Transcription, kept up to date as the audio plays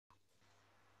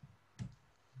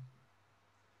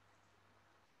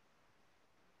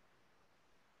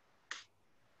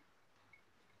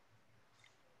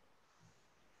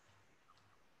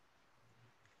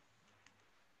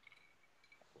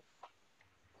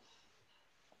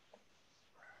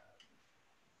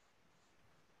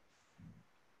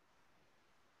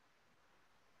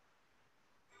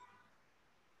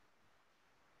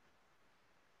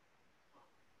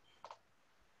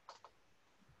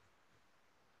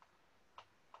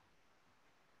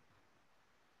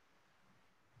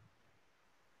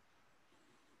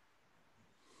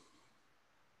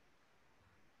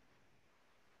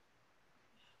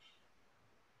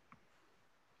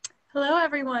Hello,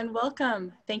 everyone.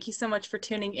 Welcome. Thank you so much for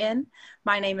tuning in.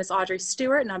 My name is Audrey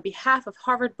Stewart, and on behalf of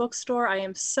Harvard Bookstore, I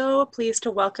am so pleased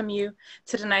to welcome you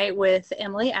to tonight with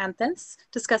EMILY ANTHES,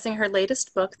 discussing her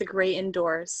latest book, The Great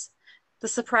Indoors, The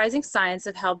Surprising Science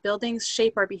of How Buildings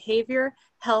Shape Our Behavior,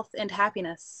 Health, and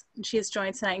Happiness. And she is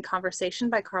joined tonight in conversation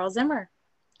by CARL ZIMMER.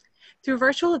 Through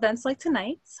virtual events like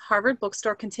tonight's, Harvard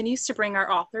Bookstore continues to bring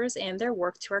our authors and their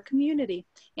work to our community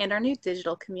and our new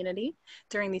digital community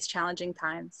during these challenging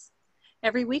times.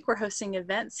 Every week we're hosting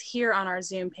events here on our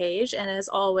Zoom page, and as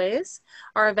always,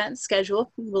 our event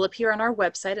schedule will appear on our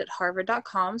website at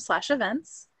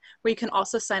harvard.com/events, where you can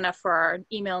also sign up for our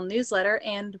email newsletter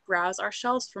and browse our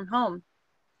shelves from home.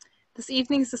 This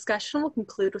evening's discussion will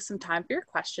conclude with some time for your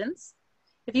questions.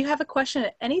 If you have a question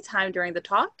at any time during the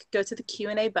talk, go to the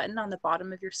Q&A button on the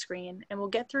bottom of your screen, and we'll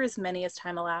get through as many as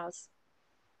time allows.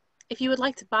 If you would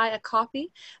like to buy a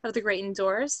copy of The Great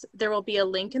Indoors, there will be a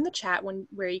link in the chat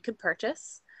where you could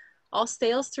purchase. All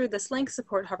sales through this link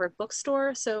support Harvard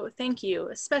Bookstore, so thank you,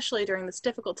 especially during this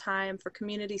difficult time for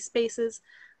community spaces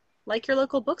like your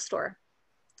local bookstore.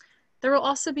 There will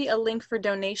also be a link for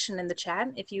donation in the chat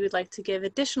if you would like to give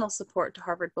additional support to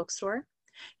Harvard Bookstore.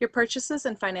 Your purchases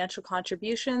and financial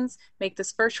contributions make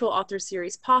this virtual author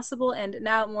series possible, and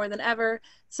now more than ever,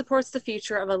 supports the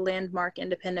future of a landmark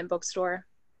independent bookstore.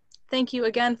 Thank you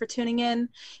again for tuning in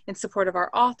support of our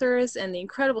authors and the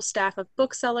incredible staff of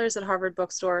booksellers at Harvard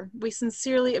Bookstore. We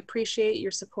sincerely appreciate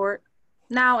your support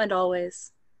now and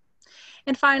always.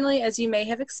 And finally, as you may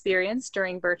have experienced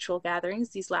during virtual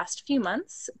gatherings these last few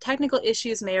months, technical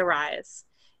issues may arise.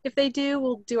 If they do,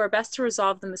 we'll do our best to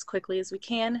resolve them as quickly as we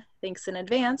can. Thanks in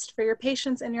advance for your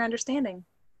patience and your understanding.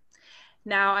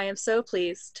 Now, I am so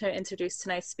pleased to introduce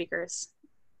tonight's speakers.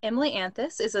 EMILY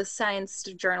ANTHES is a science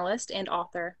journalist and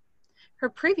author. Her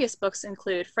previous books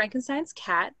include Frankenstein's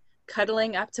Cat,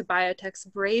 Cuddling Up to Biotech's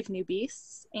Brave New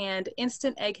Beasts, and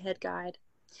Instant Egghead Guide.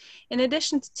 In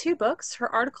addition to 2 books, her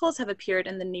articles have appeared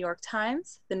in the New York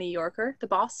Times, the New Yorker, the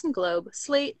Boston Globe,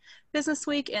 Slate, Business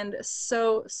Week, and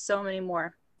so many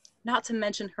more. Not to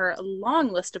mention her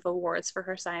long list of awards for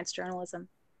her science journalism.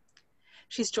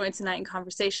 She's joined tonight in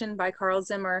conversation by CARL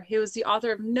ZIMMER, who is the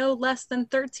author of no less than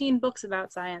 13 books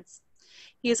about science.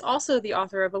 He is also the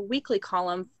author of a weekly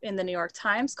column in the New York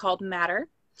Times called Matter.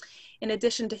 In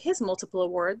addition to his multiple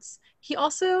awards, he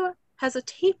also has a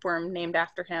tapeworm named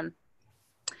after him.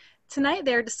 Tonight,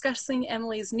 they're discussing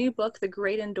EMILY's new book, The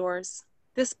Great Indoors.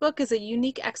 This book is a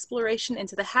unique exploration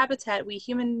into the habitat we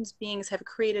human beings have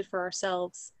created for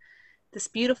ourselves. This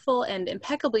beautiful and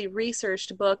impeccably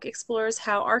researched book explores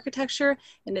how architecture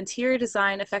and interior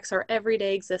design affects our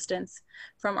everyday existence,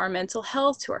 from our mental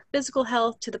health to our physical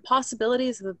health to the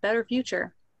possibilities of a better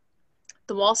future.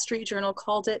 The Wall Street Journal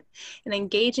called it an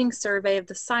engaging survey of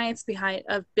the science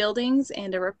of buildings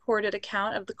and a reported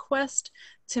account of the quest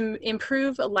to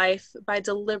improve life by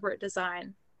deliberate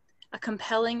design, a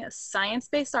compelling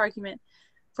science-based argument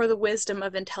for the wisdom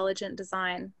of intelligent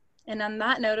design. And on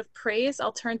that note of praise,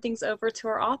 I'll turn things over to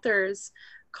our authors.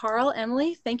 CARL,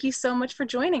 EMILY, thank you so much for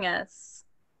joining us.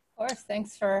 Of course,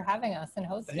 thanks for having us and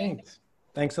hosting.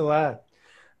 Thanks a lot.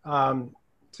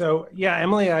 So yeah,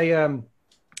 EMILY, I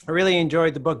really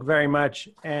enjoyed the book very much.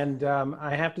 And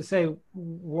I have to say,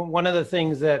 one of the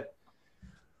things that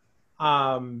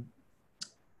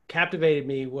captivated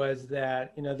me was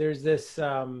that, there's this,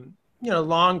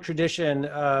 long tradition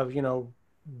of,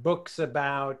 books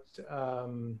about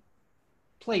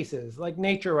places like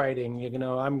nature writing.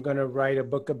 I'm going to write a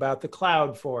book about the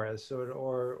cloud forest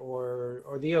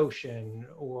or the ocean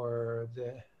or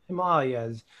the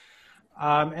Himalayas.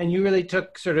 And you really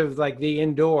took sort of like the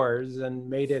indoors and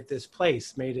made it this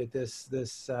place, made it this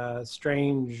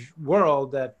strange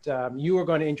world that you were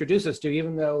going to introduce us to,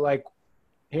 even though like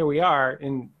here we are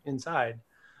inside.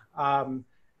 And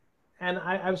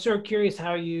I was sort of curious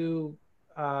how you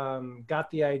got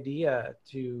the idea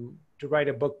to write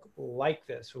a book like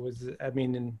this. Have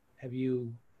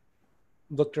you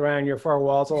looked around your 4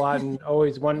 walls a lot and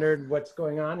always wondered what's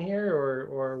going on here,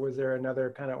 or was there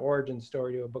another kind of origin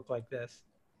story to a book like this?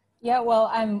 Yeah,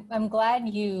 well, I'm glad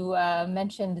you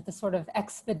mentioned the sort of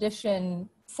expedition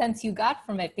sense you got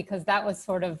from it, because that was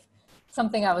sort of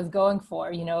something I was going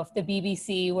for. If the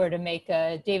BBC were to make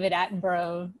a David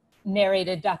Attenborough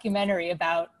narrated documentary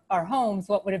about our homes,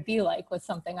 what would it be like, was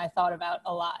something I thought about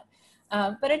a lot.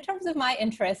 But in terms of my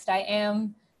interest, I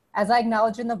am, as I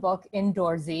acknowledge in the book,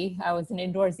 indoorsy. I was an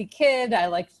indoorsy kid. I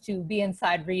liked to be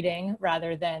inside reading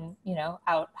rather than,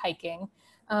 out hiking.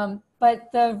 But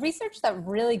the research that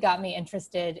really got me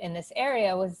interested in this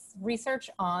area was research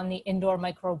on the indoor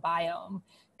microbiome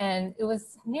And it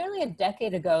was nearly a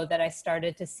decade ago that I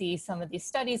started to see some of these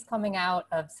studies coming out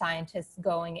of scientists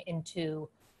going into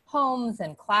homes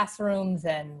and classrooms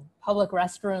and public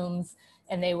restrooms,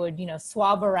 and they would,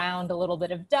 swab around a little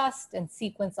bit of dust and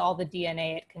sequence all the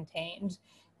DNA it contained.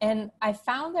 And I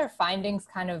found their findings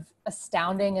kind of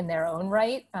astounding in their own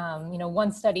right.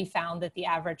 One study found that the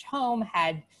average home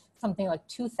had something like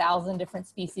 2,000 different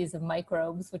species of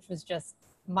microbes, which was just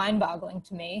mind-boggling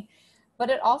to me. But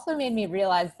it also made me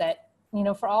realize that,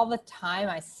 for all the time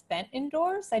I spent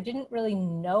indoors, I didn't really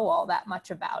know all that much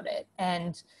about it.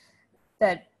 And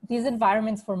that these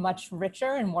environments were much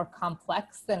richer and more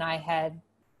complex than I had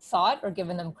thought or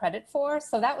given them credit for.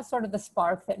 So that was sort of the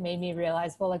spark that made me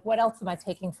realize, well, like, what else am I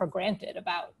taking for granted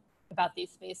about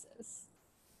these spaces?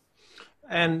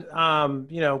 And,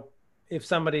 if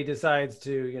somebody decides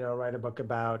to, write a book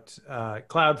about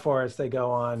cloud forests, they go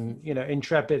on,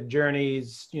 intrepid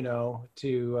journeys,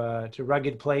 to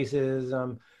rugged places.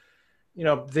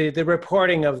 The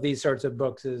reporting of these sorts of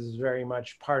books is very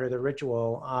much part of the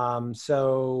ritual.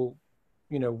 So,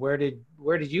 where did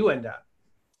you end up?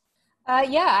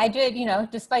 Yeah, I did,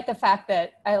 despite the fact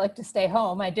that I like to stay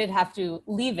home, I did have to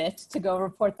leave it to go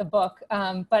report the book.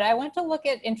 But I went to look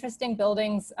at interesting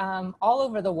buildings all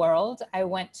over the world. I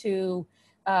went to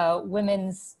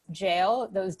women's jail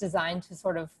that was designed to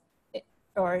sort of,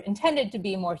 or intended to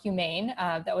be more humane,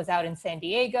 that was out in San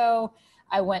Diego.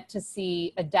 I went to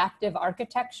see adaptive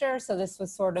architecture. So this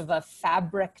was sort of a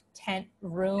fabric tent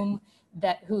room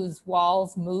whose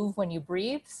walls move when you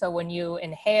breathe. So when you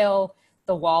inhale,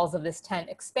 the walls of this tent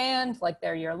expand like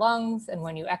they're your lungs, and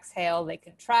when you exhale, they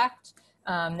contract.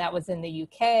 That was in the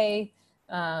UK.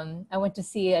 I went to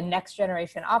see a next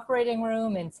generation operating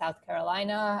room in South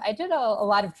Carolina. I did a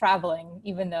lot of traveling,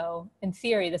 even though in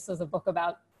theory, this was a book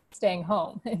about staying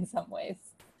home in some ways.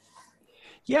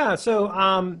 Yeah, so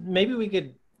maybe we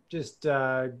could just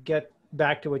get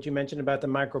back to what you mentioned about the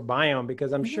microbiome,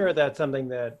 because I'm sure that's something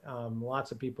that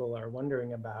lots of people are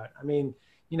wondering about. I mean,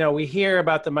 we hear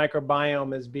about the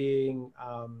microbiome as being,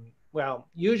 well,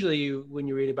 usually when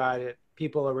you read about it,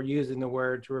 people are using the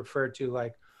word to refer to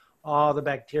like all the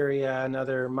bacteria and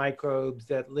other microbes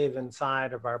that live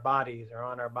inside of our bodies or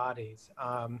on our bodies.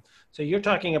 So you're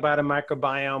talking about a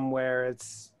microbiome where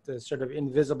it's the sort of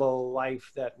invisible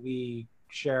life that we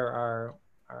share our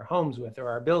homes with or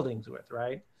our buildings with,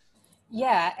 right?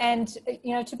 Yeah, and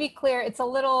to be clear, it's a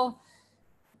little,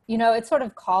 it's sort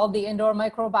of called the indoor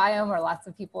microbiome, or lots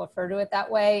of people refer to it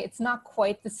that way. It's not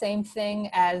quite the same thing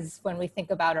as when we think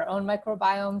about our own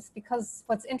microbiomes, because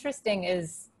what's interesting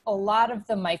is a lot of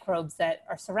the microbes that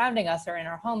are surrounding us or in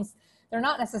our homes, they're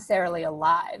not necessarily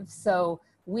alive. So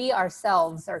we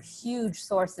ourselves are huge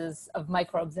sources of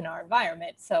microbes in our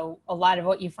environment. So a lot of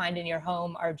what you find in your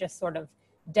home are just sort of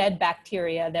dead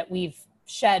bacteria that we've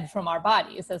shed from our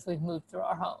bodies as we've moved through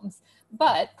our homes.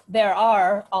 But there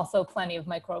are also plenty of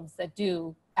microbes that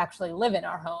do actually live in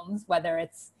our homes, whether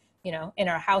it's, in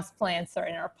our house plants or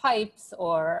in our pipes,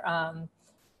 or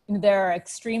there are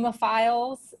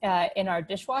extremophiles in our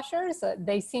dishwashers.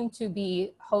 They seem to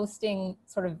be hosting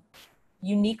sort of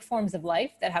unique forms of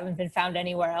life that haven't been found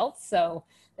anywhere else. So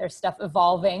there's stuff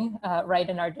evolving right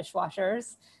in our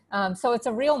dishwashers. So it's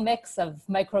a real mix of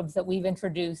microbes that we've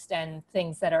introduced and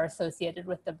things that are associated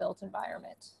with the built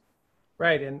environment.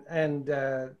 Right,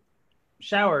 and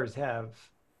showers have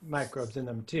microbes in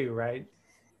them too, right?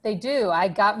 They do. I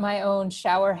got my own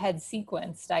shower head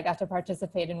sequenced. I got to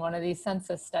participate in one of these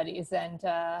census studies, and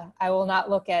I will not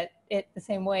look at it the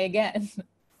same way again.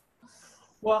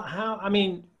 Well,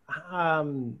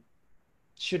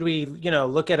 should we,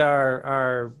 look at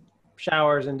our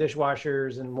showers and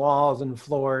dishwashers and walls and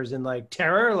floors in like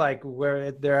terror, like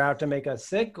where they're out to make us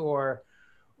sick, or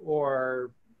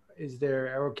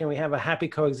can we have a happy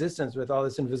coexistence with all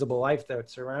this invisible life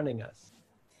that's surrounding us?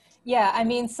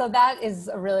 Yeah, so that is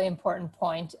a really important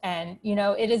point. And,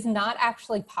 it is not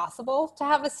actually possible to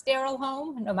have a sterile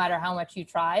home, no matter how much you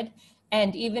tried.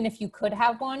 And even if you could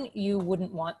have one, you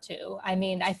wouldn't want to.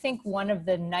 I think one of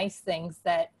the nice things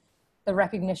that the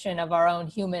recognition of our own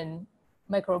human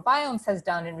microbiomes has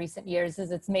done in recent years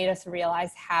is it's made us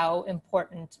realize how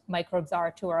important microbes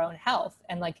are to our own health.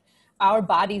 And like, our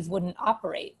bodies wouldn't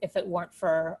operate if it weren't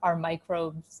for our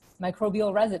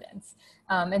microbial residents.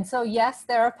 And so yes,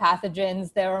 there are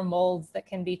pathogens, there are molds that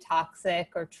can be toxic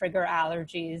or trigger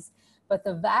allergies, but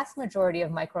the vast majority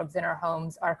of microbes in our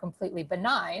homes are completely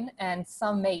benign, and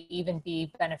some may even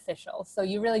be beneficial. So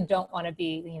you really don't want to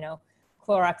be,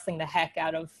 Cloroxing the heck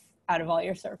out of all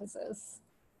your surfaces.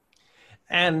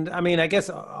 And I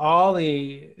guess all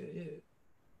the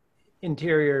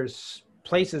interiors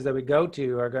places that we go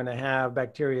to are going to have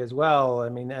bacteria as well. I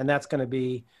mean, and that's going to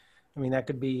be, I mean, that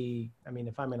could be, I mean,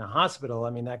 if I'm in a hospital, I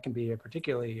mean, that can be a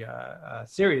particularly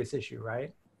serious issue,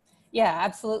 right? Yeah,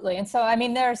 absolutely. And so, I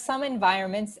mean, there are some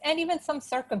environments and even some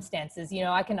circumstances, you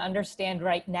know, I can understand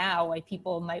right now why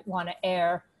people might want to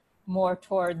err more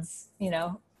towards, you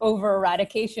know, over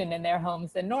eradication in their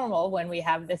homes than normal when we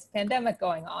have this pandemic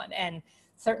going on. And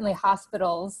certainly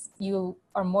hospitals, you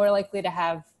are more likely to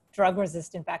have drug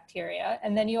resistant bacteria.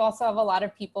 And then you also have a lot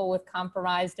of people with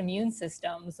compromised immune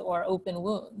systems or open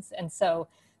wounds. And so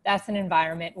that's an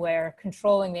environment where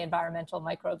controlling the environmental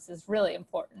microbes is really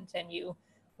important. And you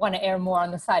want to err more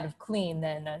on the side of clean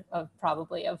than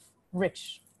probably of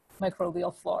rich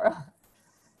microbial flora.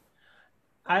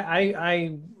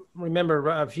 I remember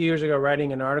a few years ago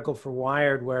writing an article for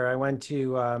Wired where I went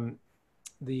to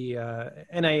the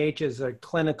NIH's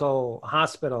clinical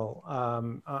hospital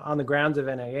on the grounds of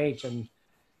NIH, and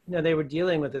you know they were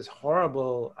dealing with this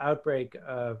horrible outbreak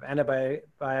of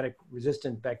antibiotic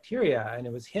resistant bacteria, and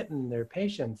it was hitting their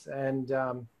patients. And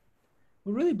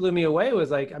what really blew me away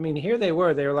was like, I mean, here they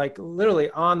were like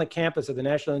literally on the campus of the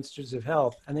National Institutes of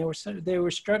Health, and they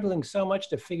were struggling so much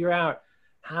to figure out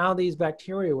how these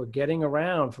bacteria were getting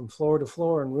around from floor to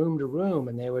floor and room to room.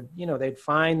 And they would, you know, they'd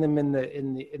find them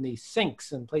in these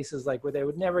sinks and places like where they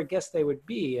would never guess they would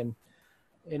be. And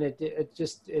it's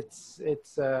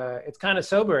kind of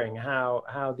sobering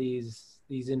how these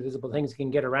invisible things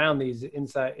can get around these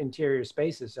interior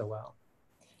spaces so well.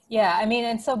 Yeah, I mean,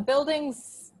 and so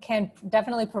buildings can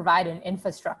definitely provide an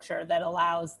infrastructure that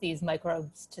allows these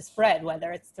microbes to spread,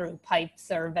 whether it's through pipes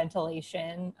or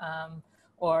ventilation,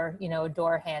 or, you know, a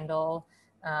door handle.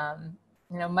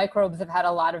 You know, microbes have had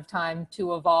a lot of time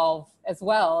to evolve as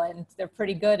well, and they're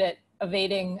pretty good at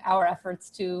evading our efforts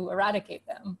to eradicate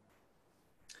them.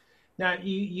 Now,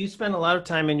 you spend a lot of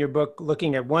time in your book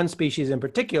looking at one species in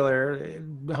particular,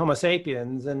 Homo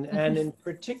sapiens, and in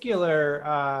particular,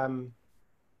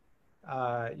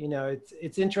 you know,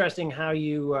 it's interesting how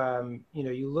you you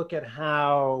know, you look at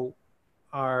how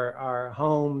our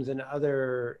homes and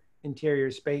other interior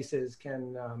spaces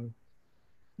can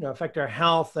you know, affect our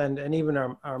health and even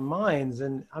our minds.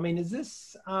 And I mean, is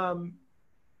this I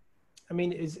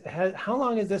mean, how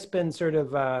long has this been sort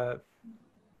of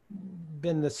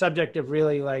been the subject of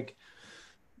really like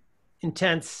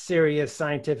intense, serious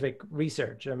scientific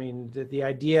research? I mean, the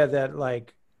idea that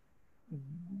like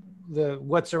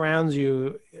what surrounds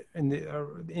you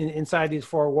inside these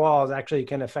four walls actually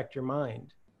can affect your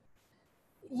mind.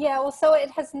 Yeah, well, so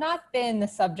it has not been the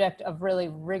subject of really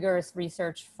rigorous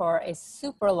research for a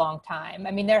super long time.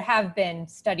 I mean, there have been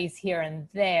studies here and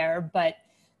there, but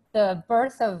the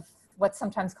birth of what's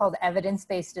sometimes called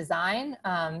evidence-based design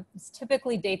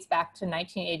typically dates back to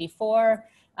 1984.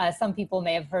 Some people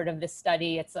may have heard of this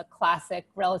study. It's a classic,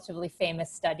 relatively famous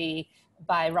study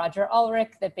by Roger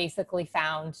Ulrich that basically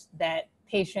found that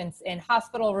patients in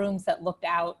hospital rooms that looked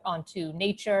out onto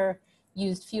nature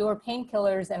used fewer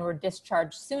painkillers and were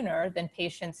discharged sooner than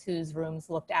patients whose rooms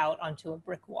looked out onto a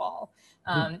brick wall.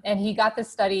 And he got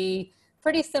this study,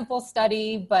 pretty simple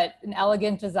study, but an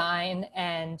elegant design,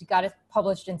 and got it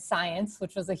published in Science,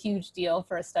 which was a huge deal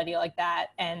for a study like that.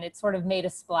 And it sort of made a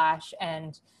splash.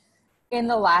 And in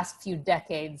the last few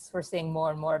decades, we're seeing more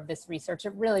and more of this research.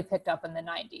 It really picked up in the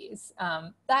 90s.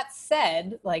 That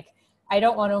said, like, I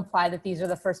don't want to imply that these are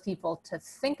the first people to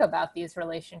think about these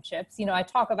relationships. You know, I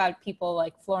talk about people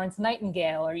like Florence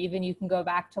Nightingale, or even you can go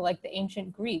back to like the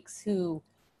ancient Greeks who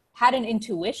had an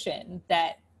intuition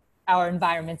that our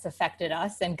environments affected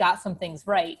us and got some things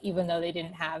right, even though they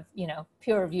didn't have, you know,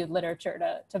 peer-reviewed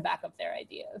literature to back up their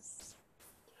ideas.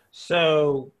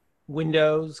 So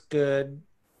windows, good.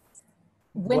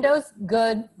 Windows,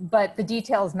 good, but the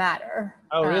details matter.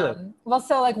 Oh, really? Well,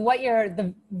 so like what you're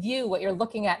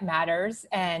looking at matters,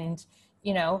 and,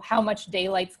 you know, how much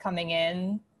daylight's coming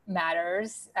in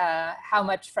matters, how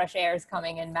much fresh air is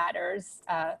coming in matters.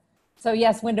 So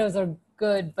yes, windows are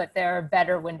good, but there are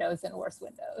better windows and worse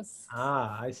windows.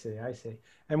 Ah, I see.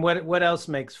 And what else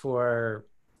makes for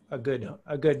a good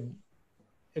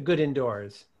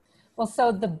indoors? Well,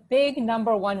 so the big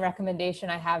number one recommendation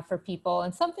I have for people,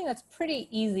 and something that's pretty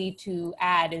easy to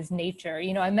add, is nature.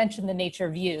 You know, I mentioned the nature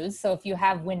views. So if you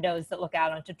have windows that look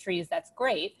out onto trees, that's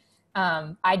great.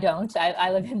 I don't.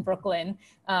 I live in Brooklyn,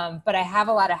 but I have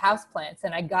a lot of houseplants,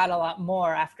 and I got a lot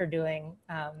more after doing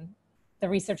the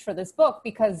research for this book,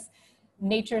 because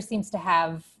nature seems to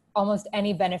have almost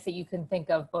any benefit you can think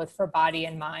of, both for body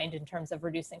and mind, in terms of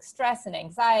reducing stress and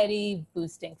anxiety,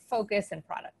 boosting focus and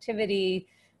productivity,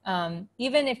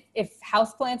 Even if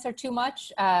houseplants are too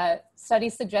much,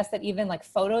 studies suggest that even like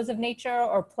photos of nature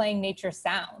or playing nature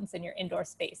sounds in your indoor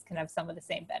space can have some of the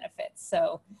same benefits.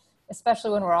 So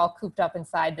especially when we're all cooped up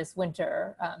inside this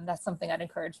winter, that's something I'd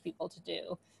encourage people to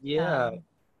do. Yeah.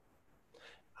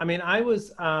 I mean, I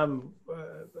was,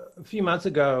 a few months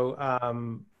ago,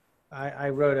 I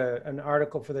wrote an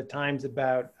article for the Times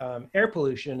about air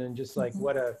pollution and just like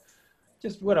what a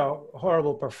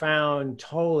horrible, profound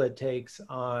toll it takes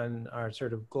on our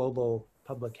sort of global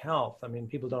public health. I mean,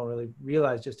 people don't really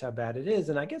realize just how bad it is.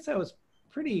 And I guess I was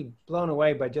pretty blown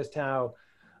away by just how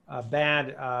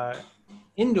bad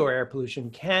indoor air pollution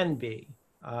can be.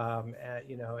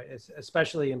 You know,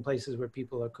 especially in places where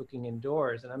people are cooking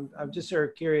indoors. And I'm just sort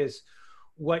of curious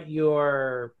what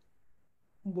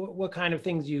what kind of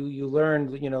things you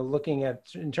learned, you know, looking at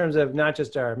in terms of not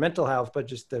just our mental health, but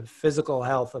just the physical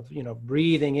health of, you know,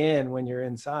 breathing in when you're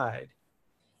inside.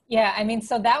 Yeah, I mean,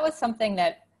 so that was something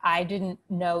that I didn't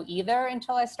know either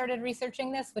until I started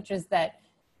researching this, which is that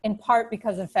in part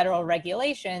because of federal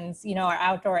regulations, you know, our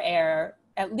outdoor air,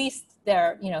 at least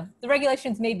they're, you know, the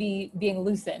regulations may be being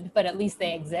loosened, but at least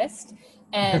they exist.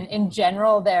 And in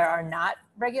general, there are not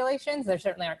regulations. There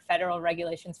certainly aren't federal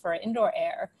regulations for indoor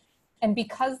air. And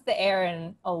because the air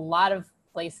in a lot of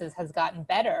places has gotten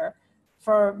better,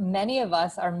 for many of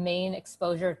us, our main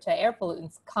exposure to air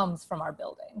pollutants comes from our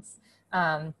buildings.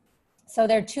 So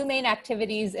there are two main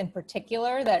activities in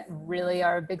particular that really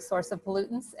are a big source of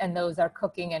pollutants, and those are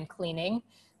cooking and cleaning.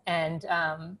 And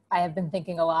I have been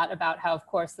thinking a lot about how, of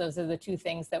course, those are the two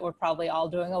things that we're probably all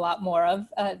doing a lot more of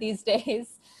these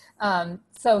days.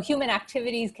 So human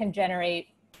activities can generate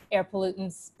air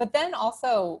pollutants, but then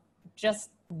also just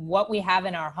what we have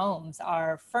in our homes,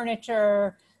 our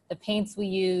furniture, the paints we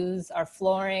use, our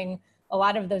flooring, a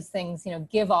lot of those things, you know,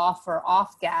 give off or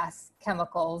off gas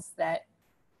chemicals that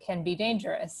can be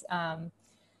dangerous.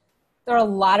 There are a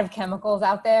lot of chemicals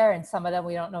out there, and some of them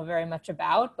we don't know very much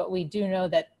about, but we do know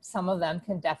that some of them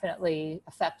can definitely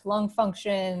affect lung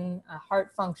function,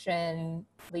 heart function,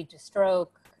 lead to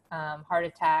stroke, heart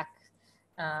attack.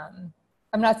 I'm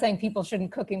not saying people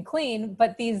shouldn't cook and clean,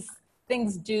 but these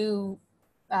things do,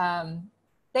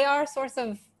 they are a source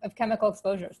of chemical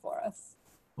exposures for us.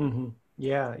 Mm-hmm.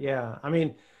 Yeah, yeah. I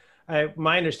mean,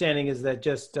 my understanding is that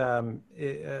just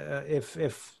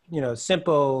if you know,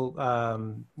 simple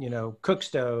you know, cook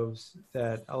stoves,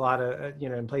 that a lot of you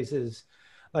know, in places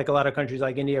like a lot of countries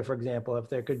like India, for example, if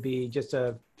there could be just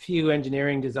a few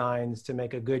engineering designs to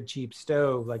make a good cheap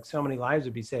stove, like so many lives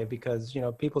would be saved, because you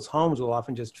know, people's homes will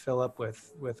often just fill up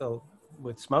with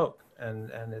smoke, and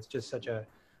it's just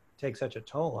takes such a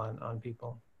toll on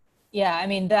people. Yeah, I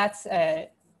mean, that's a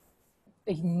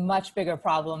much bigger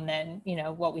problem than, you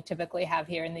know, what we typically have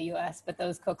here in the US, but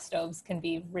those cook stoves can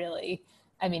be really,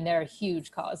 I mean, they're a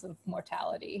huge cause of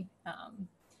mortality.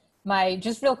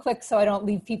 Just real quick, so I don't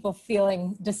leave people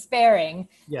feeling despairing.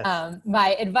 Yes.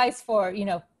 My advice for, you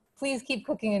know, please keep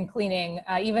cooking and cleaning.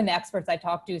 Even the experts I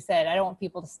talked to said, I don't want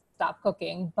people to stop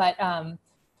cooking, but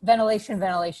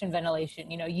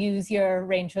ventilation, you know, use your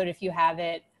range hood if you have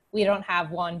it. We don't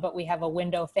have one, but we have a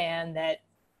window fan that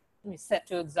we set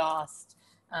to exhaust.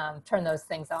 Turn those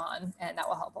things on, and that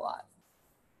will help a lot.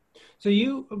 So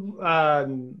you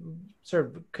sort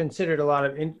of considered a lot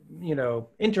of you know,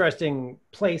 interesting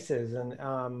places, and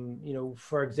you know,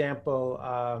 for example,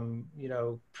 you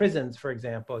know, prisons. For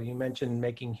example, you mentioned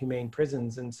making humane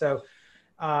prisons, and so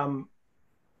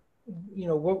you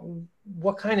know,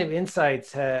 what kind of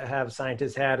insights have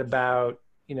scientists had about,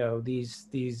 you know, these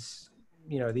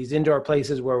you know, these indoor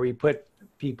places where we put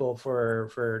people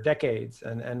for decades,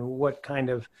 and what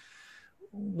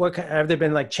have there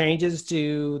been like changes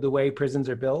to the way prisons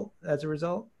are built as a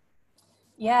result?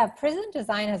 Yeah, prison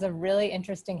design has a really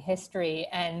interesting history,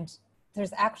 and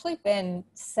there's actually been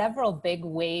several big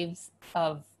waves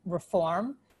of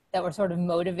reform that were sort of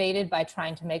motivated by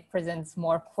trying to make prisons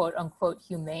more quote unquote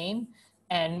humane.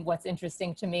 And what's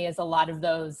interesting to me is a lot of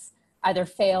those either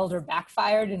failed or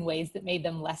backfired in ways that made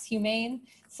them less humane.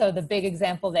 So the big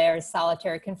example there is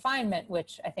solitary confinement,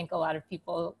 which I think a lot of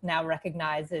people now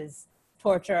recognize as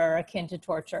torture or akin to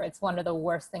torture. It's one of the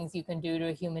worst things you can do to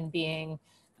a human being.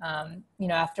 You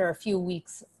know, after a few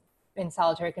weeks in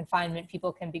solitary confinement,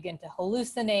 people can begin to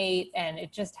hallucinate, and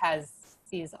it just has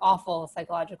these awful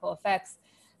psychological effects.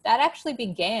 That actually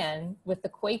began with the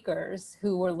Quakers,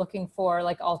 who were looking for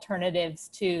like alternatives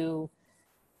to,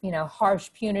 you know,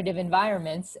 harsh punitive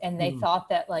environments. And they thought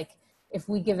that like, if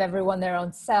we give everyone their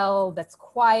own cell that's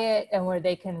quiet and where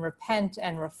they can repent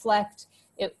and reflect,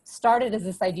 it started as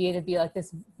this idea to be like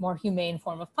this more humane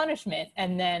form of punishment.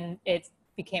 And then it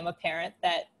became apparent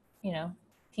that, you know,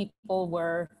 people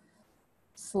were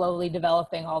slowly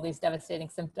developing all these devastating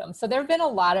symptoms. So there have been a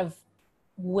lot of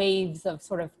waves of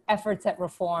sort of efforts at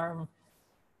reform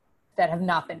that have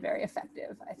not been very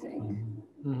effective, I think.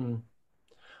 Mm-hmm.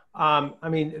 I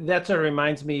mean, that sort of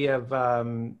reminds me of,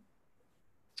 in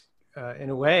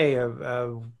a way,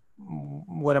 of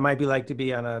what it might be like to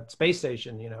be on a space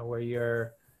station, you know, where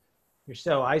you're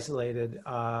so isolated.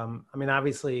 I mean,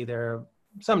 obviously there are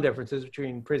some differences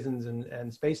between prisons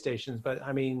and space stations, but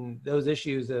I mean, those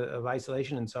issues of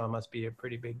isolation and so on must be a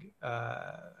pretty big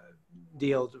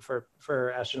deal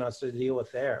for astronauts to deal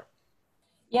with there.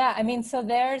 Yeah, I mean, so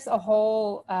there's a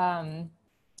whole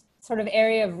sort of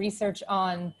area of research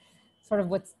on sort of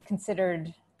what's considered,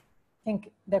 I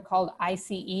think they're called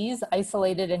ICEs,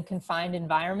 isolated and confined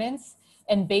environments.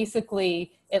 And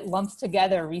basically it lumps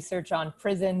together research on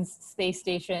prisons, space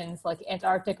stations, like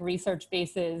Antarctic research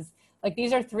bases. Like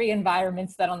these are three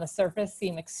environments that on the surface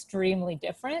seem extremely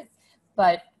different,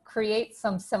 but create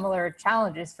some similar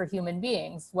challenges for human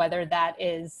beings, whether that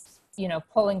is, you know,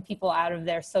 pulling people out of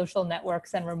their social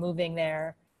networks and removing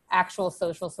their actual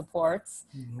social supports.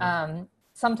 Mm-hmm.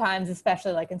 Sometimes,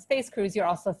 especially like in space crews, you're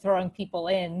also throwing people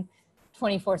in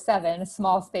 24/7, a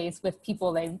small space with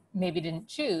people they maybe didn't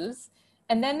choose.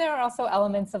 And then there are also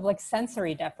elements of like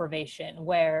sensory deprivation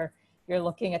where you're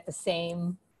looking at the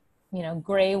same, you know,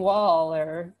 gray wall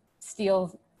or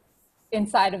steel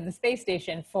inside of the space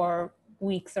station for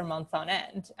weeks or months on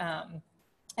end.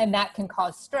 And that can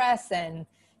cause stress and,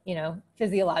 you know,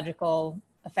 physiological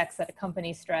effects that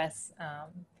accompany stress.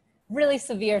 Really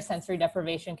severe sensory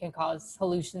deprivation can cause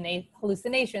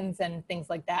hallucinations and things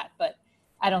like that. But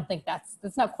I don't think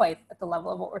that's not quite at the level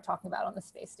of what we're talking about on the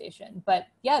space station. But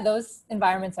yeah, those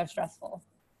environments are stressful.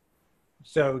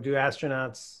 So do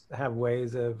astronauts have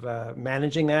ways of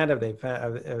managing that? Have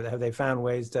they found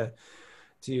ways to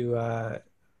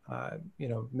you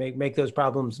know, make those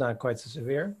problems not quite so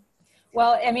severe?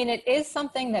 Well, I mean, it is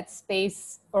something that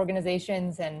space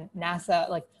organizations and NASA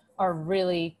like are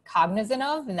really cognizant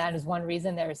of, and that is one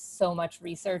reason there's so much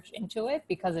research into it,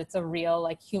 because it's a real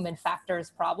like human factors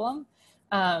problem.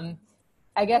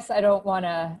 I guess I don't want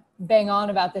to bang on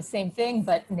about the same thing,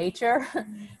 but nature.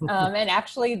 And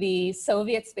actually the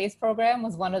Soviet space program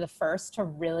was one of the first to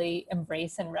really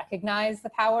embrace and recognize the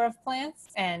power of plants.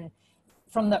 And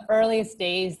from the earliest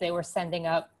days, they were sending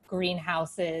up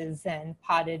greenhouses and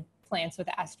potted plants with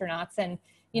astronauts. And,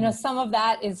 you know, some of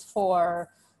that is for,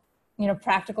 you know,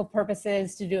 practical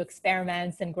purposes to do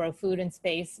experiments and grow food in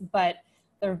space. But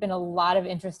there have been a lot of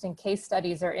interesting case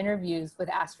studies or interviews with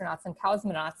astronauts and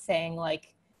cosmonauts saying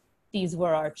like, these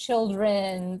were our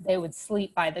children. They would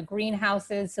sleep by the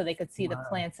greenhouses so they could see the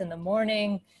plants in the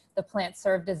morning. The plant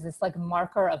served as this like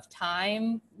marker of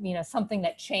time, you know, something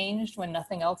that changed when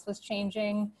nothing else was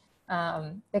changing.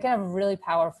 They can have really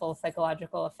powerful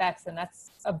psychological effects. And that's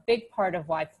a big part of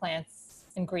why plants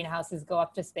in greenhouses go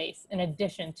up to space, in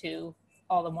addition to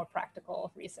all the more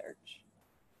practical research.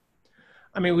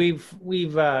 I mean,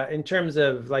 we've in terms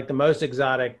of like the most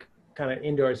exotic kind of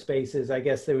indoor spaces, I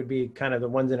guess they would be kind of the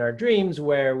ones in our dreams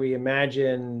where we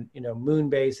imagine, you know, moon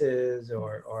bases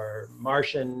or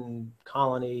Martian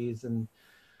colonies. And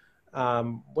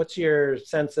what's your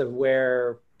sense of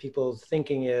where people's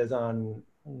thinking is on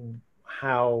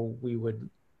how we would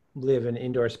live in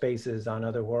indoor spaces on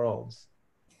other worlds?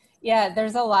 Yeah,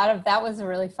 there's a lot of, that was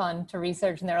really fun to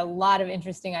research, and there are a lot of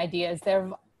interesting ideas.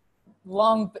 There's a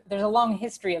long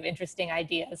history of interesting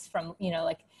ideas, from, you know,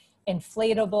 like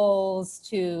inflatables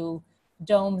to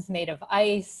domes made of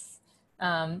ice.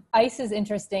 Ice is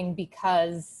interesting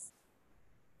because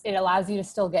it allows you to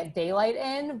still get daylight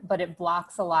in, but it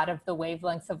blocks a lot of the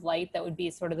wavelengths of light that would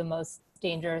be sort of the most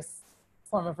dangerous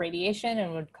form of radiation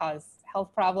and would cause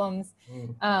health problems.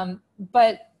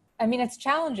 But I mean, it's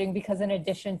challenging because in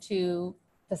addition to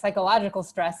the psychological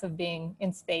stress of being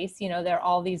in space, you know, there are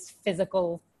all these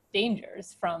physical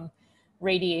dangers, from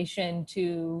radiation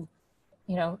to,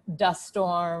 you know, dust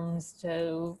storms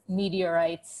to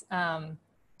meteorites.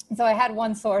 So I had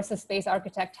one source, a space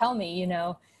architect, tell me, you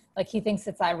know, like he thinks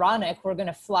it's ironic we're going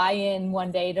to fly in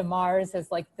one day to Mars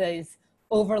as like these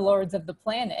overlords of the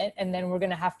planet, and then we're going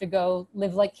to have to go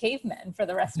live like cavemen for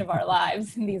the rest of our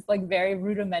lives in these like very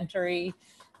rudimentary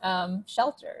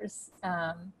shelters.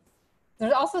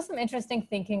 There's also some interesting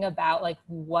thinking about like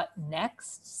what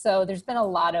next. So there's been a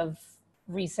lot of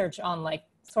research on like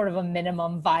sort of a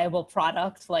minimum viable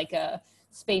product, like a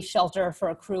space shelter for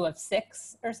a crew of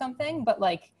 6 or something. But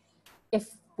like, if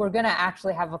we're going to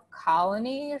actually have a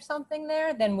colony or something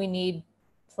there, then we need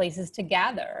places to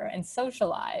gather and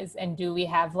socialize. And do we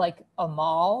have like a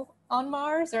mall on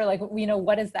Mars, or like, you know,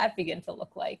 what does that begin to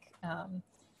look like?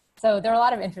 So there are a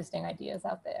lot of interesting ideas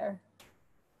out there.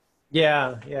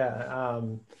 Yeah, yeah.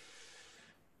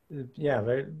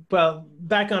 Well,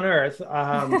 back on Earth.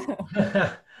 I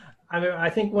mean, I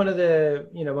think one of the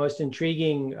most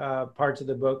intriguing parts of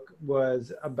the book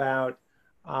was about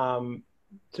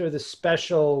sort of the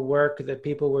special work that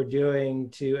people were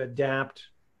doing to adapt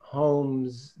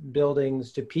homes,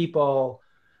 buildings to people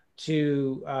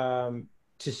to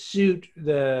suit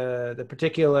the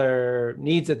particular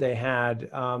needs that they had.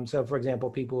 So, for example,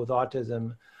 people with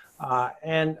autism,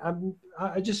 and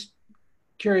I just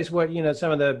curious what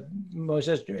some of the most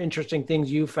interesting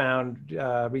things you found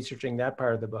researching that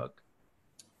part of the book.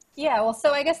 Yeah, well,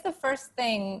 so I guess the first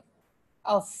thing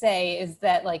I'll say is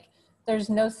that like there's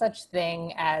no such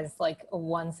thing as like a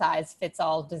one size fits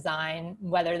all design,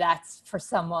 whether that's for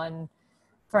someone,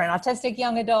 for an autistic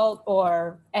young adult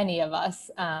or any of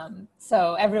us.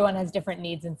 So everyone has different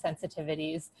needs and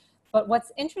sensitivities. But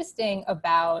what's interesting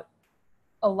about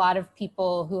a lot of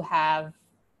people who have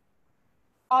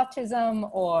autism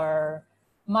or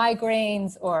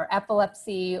migraines or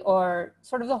epilepsy or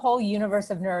sort of the whole universe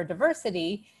of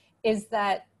neurodiversity is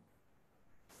that,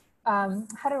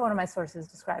 how did one of my sources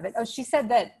describe it? Oh, she said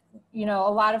that, a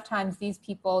lot of times these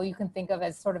people you can think of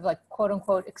as sort of like quote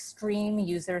unquote extreme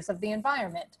users of the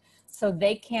environment. So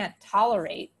they can't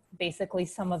tolerate basically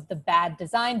some of the bad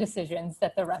design decisions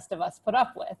that the rest of us put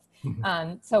up with.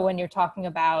 So when you're talking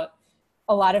about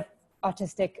a lot of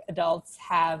autistic adults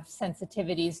have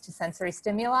sensitivities to sensory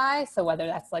stimuli. So whether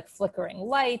that's like flickering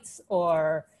lights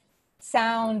or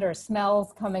sound or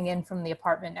smells coming in from the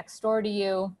apartment next door to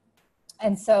you.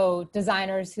 And so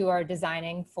designers who are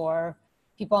designing for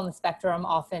people on the spectrum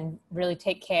often really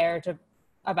take care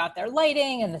about their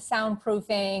lighting and the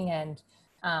soundproofing and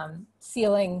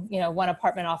sealing, one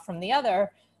apartment off from the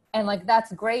other. And like,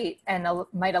 that's great and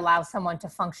might allow someone to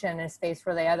function in a space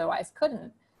where they otherwise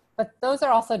couldn't. But those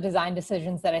are also design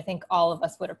decisions that I think all of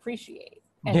us would appreciate.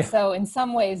 And so in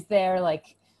some ways they're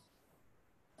like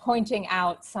pointing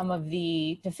out some of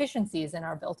the deficiencies in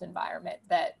our built environment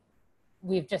that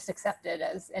we've just accepted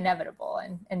as inevitable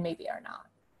and maybe are not.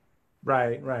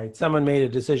 Right. Someone made a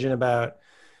decision about,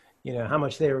 how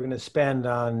much they were going to spend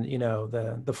on,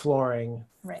 the flooring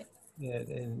right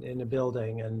in the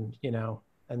building, and,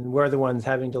 and we're the ones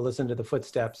having to listen to the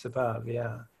footsteps above.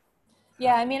 Yeah.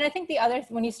 Yeah. I mean, I think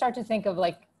when you start to think of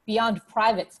like beyond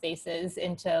private spaces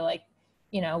into like,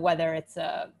 whether it's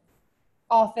a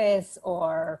office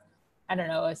or, I don't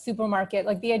know, a supermarket,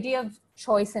 like the idea of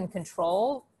choice and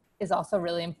control is also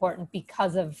really important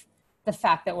because of the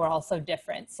fact that we're all so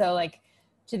different. So like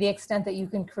to the extent that you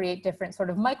can create different sort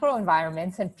of micro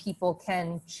environments and people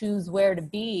can choose where to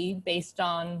be based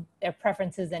on their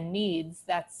preferences and needs,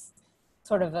 that's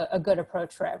sort of a good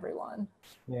approach for everyone.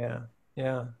 Yeah.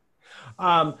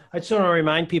 I just want to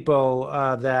remind people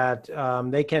that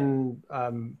they can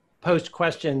post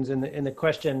questions in the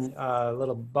question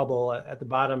little bubble at the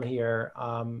bottom here.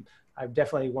 I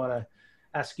definitely want to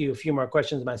ask you a few more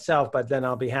questions myself, but then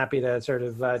I'll be happy to sort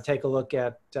of take a look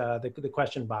at the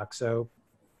question box. So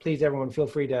please, everyone, feel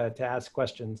free to ask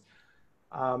questions.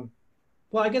 Well,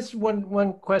 I guess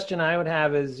one question I would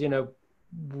have is,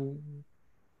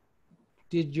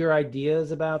 did your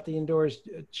ideas about the indoors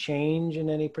change in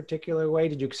any particular way?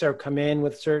 Did you sort of come in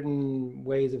with certain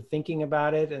ways of thinking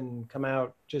about it and come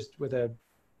out just with a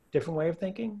different way of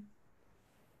thinking?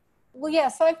 Well, yeah,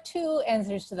 so I have two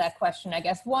answers to that question, I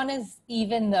guess. One is,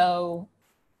 even though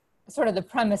sort of the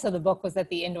premise of the book was that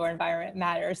the indoor environment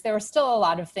matters, there were still a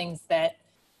lot of things that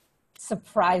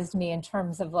surprised me in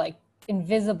terms of like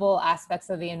invisible aspects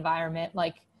of the environment,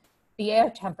 like the air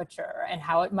temperature and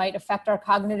how it might affect our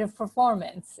cognitive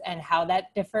performance and how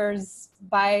that differs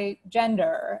by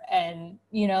gender and,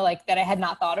 like that I had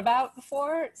not thought about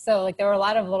before. So like there were a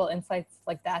lot of little insights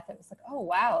like that was like, oh,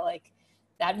 wow, like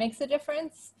that makes a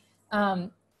difference.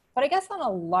 But I guess on a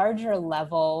larger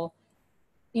level,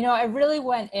 I really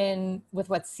went in with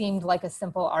what seemed like a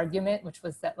simple argument, which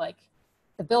was that like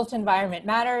the built environment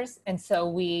matters. And so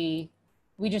we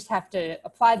just have to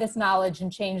apply this knowledge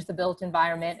and change the built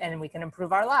environment and we can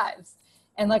improve our lives.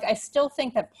 And like, I still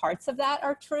think that parts of that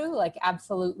are true. Like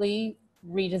absolutely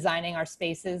redesigning our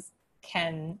spaces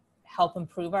can help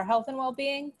improve our health and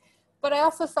well-being. But I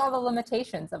also saw the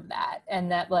limitations of that. And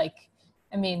that like,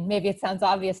 I mean, maybe it sounds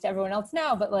obvious to everyone else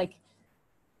now, but like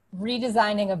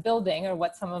redesigning a building, or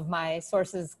what some of my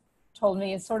sources told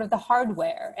me, is sort of the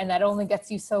hardware, and that only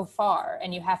gets you so far.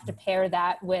 And you have to pair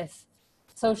that with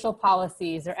social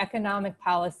policies or economic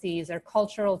policies or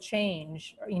cultural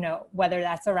change, whether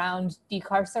that's around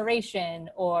decarceration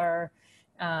or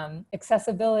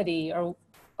accessibility or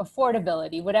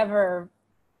affordability, whatever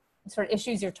sort of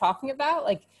issues you're talking about.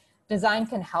 Like design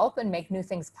can help and make new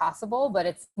things possible, but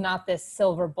it's not this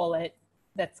silver bullet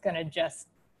that's going to just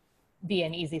be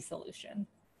an easy solution.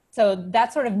 So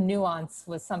that sort of nuance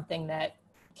was something that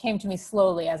came to me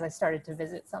slowly as I started to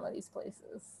visit some of these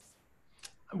places.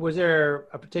 Was there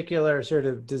a particular sort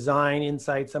of design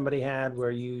insight somebody had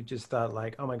where you just thought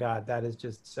like, oh my God, that is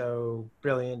just so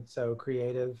brilliant, so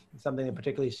creative, something that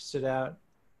particularly stood out?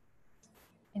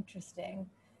 Interesting.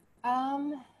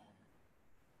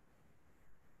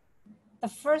 The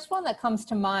first one that comes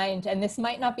to mind, and this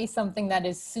might not be something that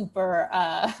is super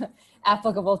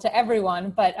applicable to everyone,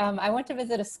 but I went to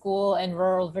visit a school in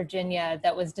rural Virginia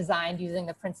that was designed using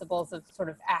the principles of sort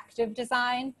of active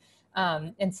design.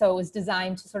 And so it was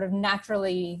designed to sort of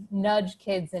naturally nudge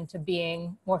kids into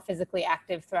being more physically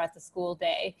active throughout the school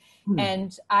day.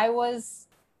 And there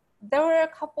were a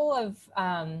couple of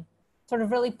sort of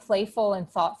really playful and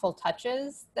thoughtful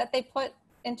touches that they put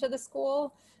into the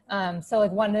school. So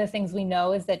like one of the things we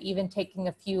know is that even taking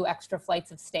a few extra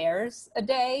flights of stairs a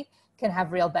day can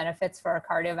have real benefits for our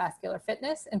cardiovascular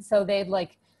fitness. And so they'd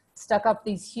like stuck up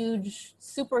these huge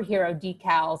superhero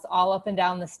decals all up and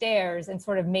down the stairs and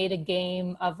sort of made a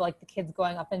game of like the kids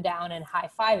going up and down and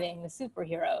high-fiving the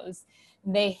superheroes.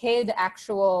 And they hid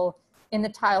in the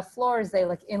tile floors, they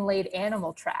like inlaid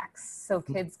animal tracks. So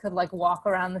kids could like walk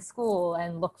around the school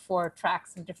and look for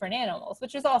tracks of different animals,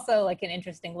 which is also like an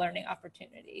interesting learning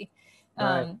opportunity.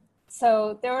 Right.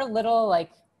 So there were little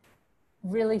like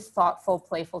really thoughtful,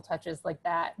 playful touches like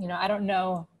that. You know, I don't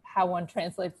know how one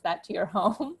translates that to your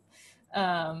home,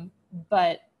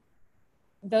 but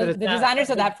the designers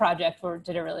of that project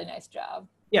did a really nice job.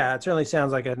 Yeah, it certainly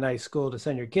sounds like a nice school to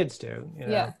send your kids to. You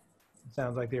know? Yeah. It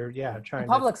sounds like they're trying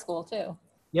public school too.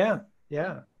 Yeah,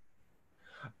 yeah.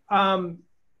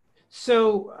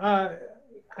 So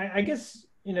I guess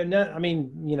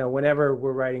whenever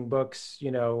we're writing books,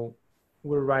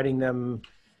 we're writing them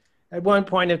at one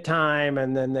point of time,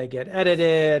 and then they get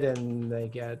edited and they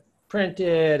get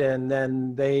printed, and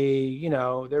then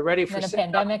they're ready for. Then a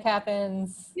pandemic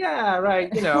happens. Yeah,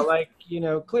 right.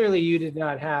 Clearly you did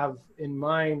not have in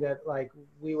mind that like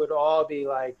we would all be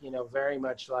like, very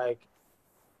much like,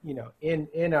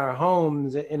 in our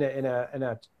homes in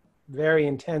a very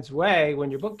intense way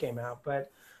when your book came out.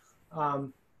 But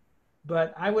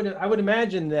I would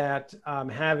imagine that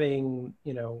having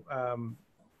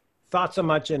thought so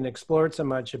much and explored so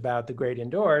much about the great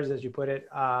indoors, as you put it,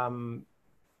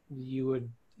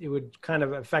 it would kind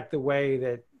of affect the way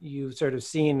that you've sort of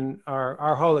seen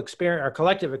our whole experience, our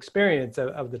collective experience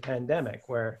of the pandemic,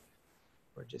 where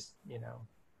we're just,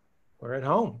 we're at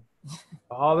home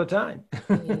all the time.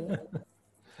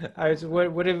 What's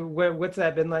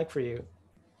that been like for you?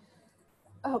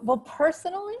 Well,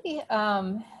 personally,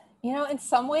 in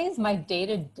some ways my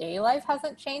day-to-day life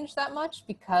hasn't changed that much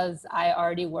because I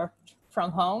already worked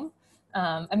from home.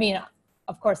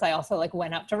 Of course, I also like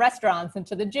went out to restaurants and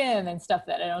to the gym and stuff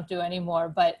that I don't do anymore.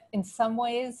 But in some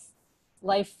ways,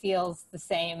 life feels the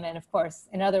same. And of course,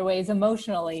 in other ways,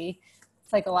 emotionally,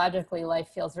 psychologically, life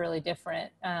feels really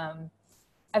different.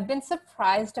 I've been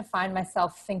surprised to find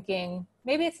myself thinking,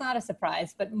 maybe it's not a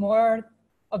surprise, but more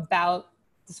about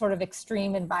the sort of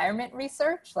extreme environment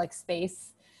research, like space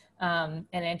and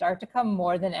Antarctica,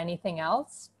 more than anything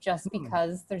else, just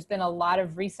because there's been a lot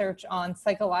of research on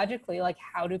psychologically, like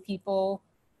how do people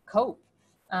cope?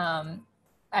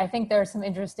 I think there are some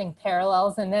interesting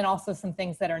parallels, and then also some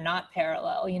things that are not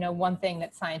parallel. One thing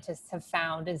that scientists have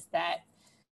found is that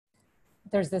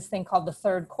there's this thing called the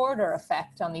third quarter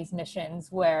effect on these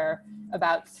missions, where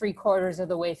about 3/4 of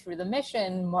the way through the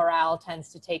mission, morale tends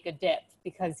to take a dip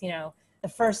because, the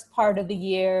first part of the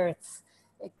year, it's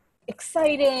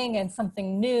exciting and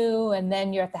something new. And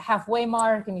then you're at the halfway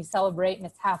mark and you celebrate and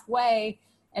it's halfway.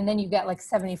 And then you get like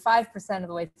 75% of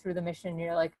the way through the mission. And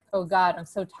you're like, oh God, I'm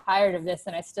so tired of this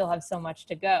and I still have so much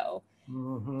to go.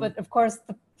 Mm-hmm. But of course,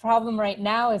 the problem right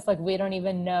now is like, we don't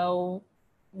even know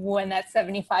when that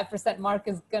 75% mark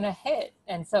is going to hit.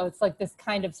 And so it's like this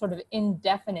kind of sort of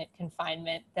indefinite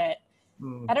confinement that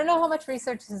I don't know how much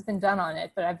research has been done on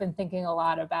it, but I've been thinking a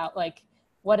lot about like,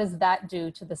 what does that do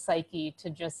to the psyche to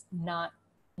just not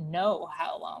know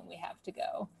how long we have to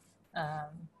go?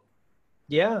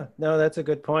 Yeah, no, that's a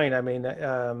good point. I mean,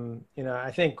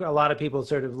 I think a lot of people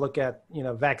sort of look at,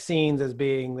 vaccines as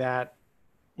being that,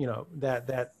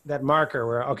 that marker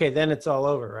where, okay, then it's all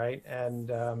over, right?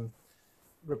 And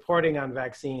reporting on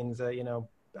vaccines,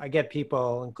 I get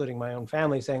people, including my own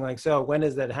family, saying like, so when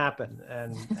does that happen?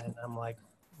 And I'm like,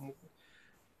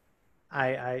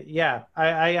 I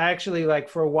actually, like,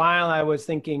 for a while I was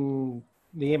thinking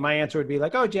my answer would be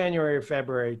like, oh, January or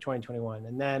February 2021.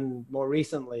 And then more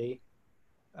recently,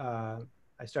 I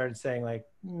started saying like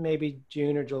maybe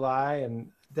June or July, and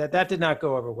that did not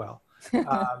go over well.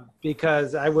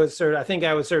 Because I think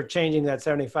I was sort of changing that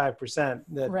 75%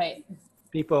 that Right.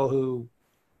 people who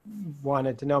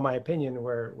wanted to know my opinion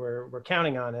were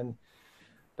counting on.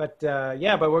 But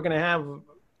we're going to have,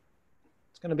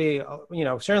 it's going to be,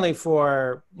 certainly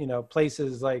for,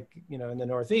 places like, in the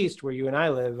Northeast where you and I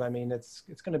live, I mean, it's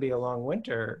going to be a long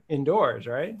winter indoors,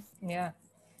 right? Yeah.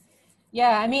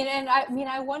 Yeah.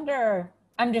 I wonder,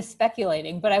 I'm just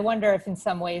speculating, but I wonder if in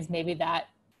some ways maybe that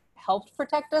helped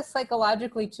protect us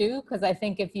psychologically too. Cause I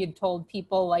think if you'd told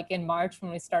people like in March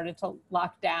when we started to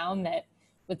lock down that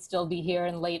would still be here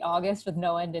in late August with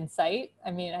no end in sight.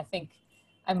 I mean, I think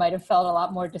I might have felt a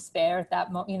lot more despair at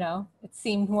that moment. It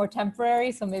seemed more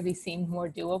temporary, so maybe seemed more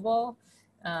doable.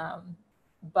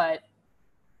 But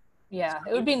yeah,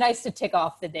 it would be nice to tick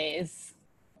off the days.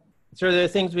 So are there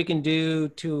things we can do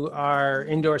to our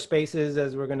indoor spaces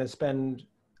as we're going to spend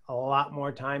a lot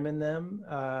more time in them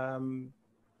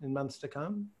in months to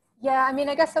come? Yeah, I mean,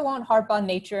 I guess I won't harp on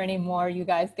nature anymore. You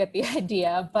guys get the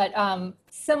idea. But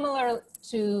similar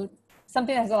to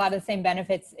something that has a lot of the same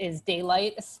benefits is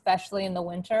daylight, especially in the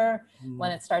winter when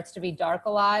it starts to be dark a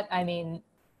lot. I mean,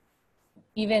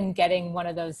 even getting one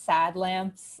of those SAD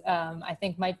lamps, I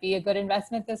think might be a good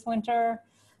investment this winter.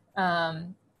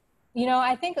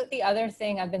 I think the other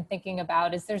thing I've been thinking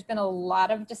about is there's been a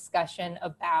lot of discussion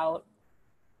about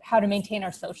how to maintain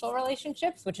our social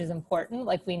relationships, which is important.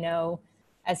 Like we know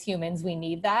as humans, we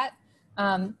need that.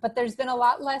 But there's been a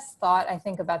lot less thought, I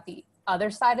think, about the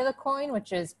other side of the coin,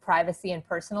 which is privacy and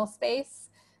personal space.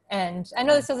 And I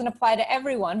know this doesn't apply to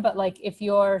everyone, but like if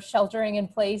you're sheltering in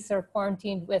place or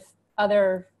quarantined with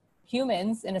other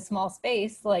humans in a small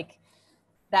space, like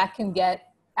that can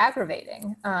get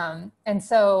aggravating. And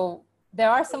so there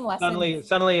are some lessons.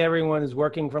 Suddenly everyone is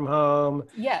working from home.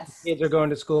 Yes. Kids are going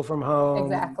to school from home.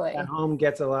 Exactly. At home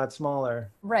gets a lot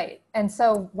smaller. Right. And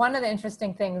so one of the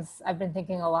interesting things I've been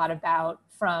thinking a lot about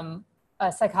from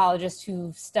a psychologist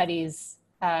who studies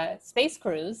space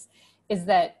crews is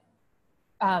that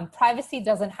privacy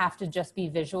doesn't have to just be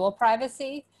visual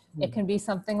privacy. It can be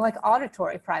something like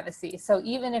auditory privacy. So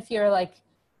even if you're like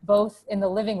both in the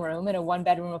living room in a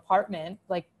 1-bedroom apartment,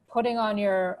 like putting on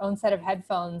your own set of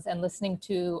headphones and listening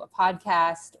to a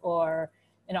podcast or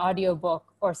an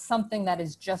audiobook or something that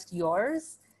is just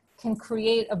yours can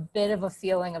create a bit of a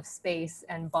feeling of space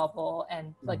and bubble.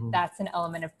 And like that's an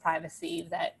element of privacy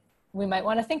that we might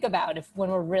want to think about when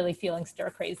we're really feeling stir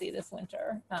crazy this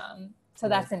winter. So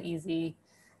that's an easy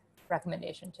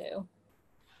recommendation too.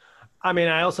 I mean,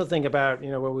 I also think about,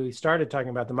 when we started talking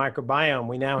about the microbiome,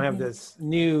 we now have this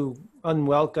new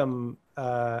unwelcome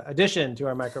addition to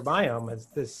our microbiome as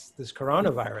this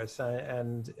coronavirus.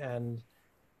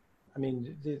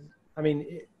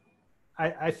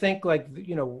 I think like,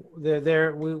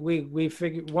 we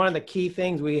figured one of the key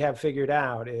things we have figured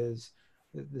out is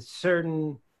the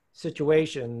certain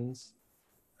situations,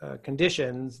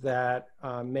 conditions that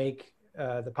make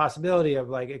the possibility of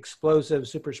like explosive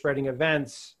super spreading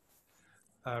events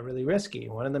really risky.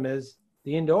 One of them is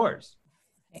the indoors.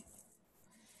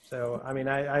 So, I mean,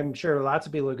 I'm sure lots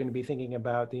of people are going to be thinking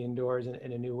about the indoors in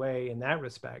a new way in that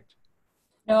respect.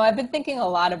 No, I've been thinking a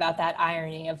lot about that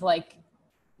irony of like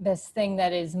this thing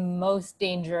that is most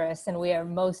dangerous and we are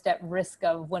most at risk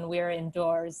of when we're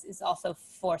indoors is also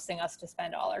forcing us to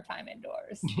spend all our time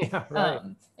indoors. Yeah, right.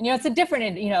 And, it's a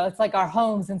different, it's like our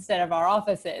homes instead of our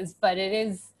offices, but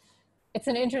it's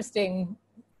an interesting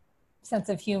sense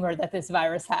of humor that this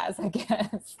virus has, I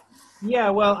guess. Yeah,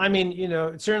 well, I mean,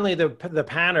 certainly the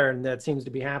pattern that seems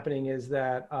to be happening is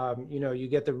that, you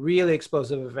get the really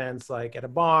explosive events like at a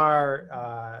bar,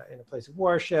 in a place of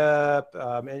worship,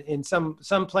 in some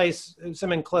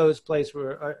enclosed place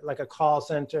where like a call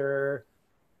center,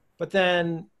 but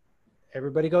then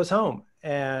everybody goes home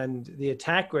and the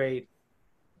attack rate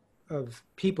of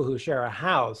people who share a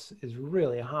house is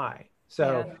really high.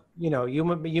 So, yeah.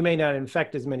 You may not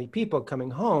infect as many people coming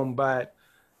home, but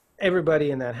everybody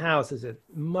in that house is at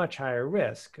much higher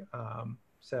risk.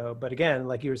 But again,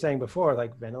 like you were saying before,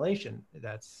 like ventilation,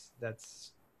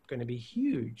 that's going to be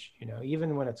huge,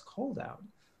 even when it's cold out.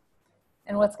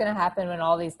 And what's going to happen when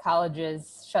all these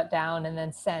colleges shut down and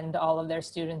then send all of their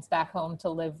students back home to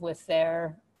live with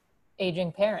their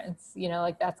aging parents?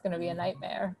 Like that's going to be a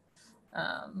nightmare.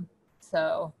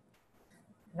 So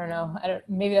I don't know.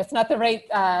 Maybe that's not the right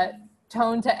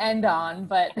tone to end on,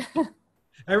 but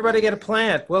everybody get a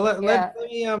plant. Well, let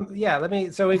me.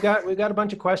 So we've got a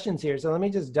bunch of questions here. So let me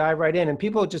just dive right in, and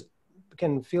people just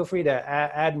can feel free to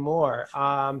add more.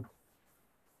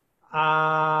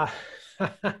 Uh,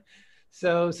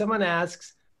 so someone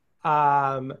asks,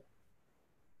 um,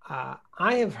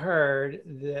 I have heard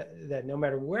that no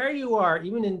matter where you are,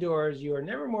 even indoors, you are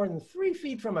never more than 3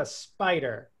 feet from a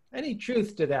spider. Any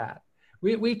truth to that?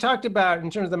 We talked about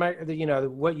in terms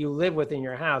of what you live with in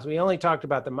your house. We only talked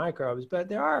about the microbes, but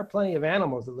there are plenty of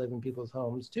animals that live in people's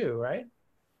homes too, right?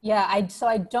 Yeah, so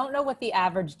I don't know what the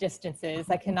average distance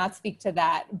is. I cannot speak to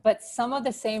that. But some of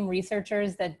the same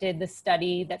researchers that did the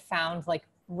study that found like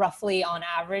roughly on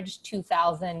average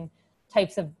 2,000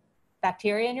 types of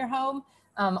bacteria in your home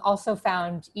also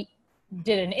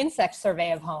did an insect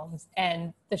survey of homes.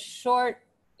 And the short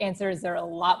answer is there are a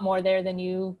lot more there than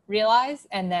you realize,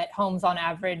 and that homes on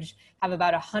average have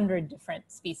about 100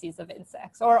 different species of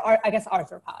insects, or I guess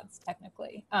arthropods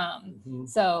technically.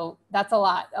 So that's a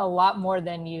lot more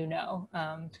than you know.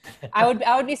 I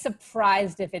would be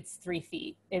surprised if it's 3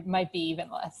 feet. It might be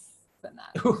even less than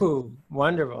that. Ooh,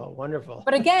 wonderful, wonderful.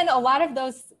 But again, a lot of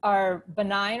those are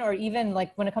benign, or even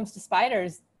like when it comes to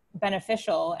spiders,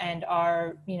 beneficial, and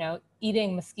are,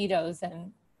 eating mosquitoes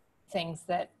and things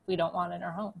that we don't want in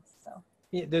our homes. So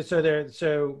Yeah, it's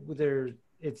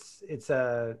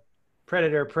a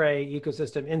predator prey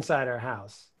ecosystem inside our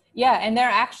house. yeah, and there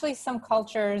are actually some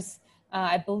cultures,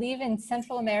 I believe in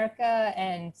Central America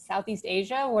and Southeast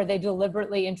Asia, where they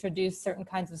deliberately introduce certain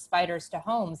kinds of spiders to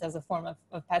homes as a form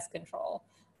of pest control.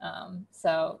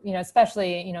 So,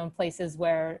 especially, in places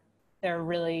where there are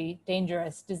really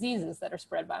dangerous diseases that are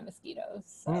spread by mosquitoes.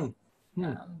 So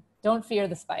don't fear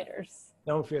the spiders.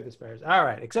 Don't fear the spiders. All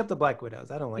right, except the black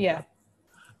widows. I don't like Yeah.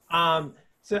 that.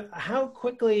 So how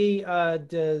quickly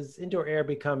does indoor air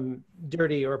become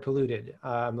dirty or polluted?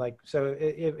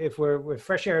 If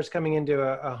fresh air is coming into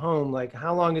a home, like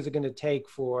how long is it going to take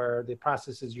for the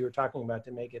processes you were talking about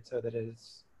to make it so that it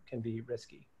can be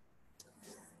risky?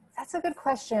 That's a good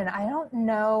question. I don't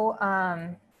know.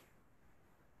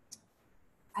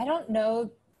 I don't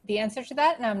know the answer to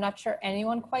that, and I'm not sure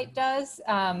anyone quite does.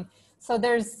 So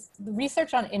there's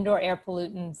research on indoor air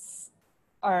pollutants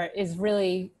is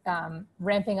really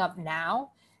ramping up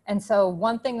now. And so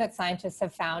one thing that scientists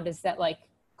have found is that like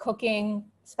cooking,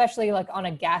 especially like on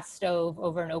a gas stove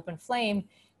over an open flame,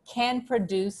 can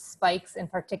produce spikes in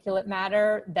particulate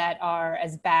matter that are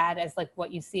as bad as like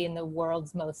what you see in the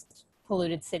world's most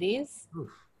polluted cities.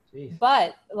 Oof,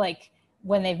 but like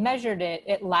when they've measured it,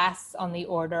 it lasts on the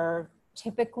order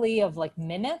typically of like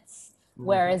minutes.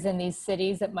 Whereas in these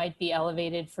cities, it might be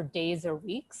elevated for days or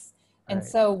weeks. And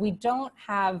so we don't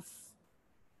have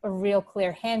a real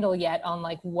clear handle yet on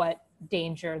like what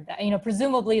danger that,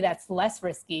 presumably that's less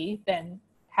risky than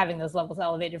having those levels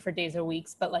elevated for days or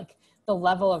weeks, but like the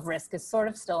level of risk is sort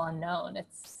of still unknown.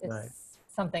 It's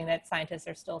something that scientists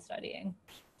are still studying.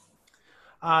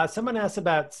 Someone asked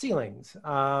about ceilings.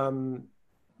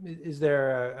 Is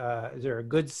there a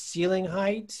good ceiling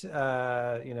height?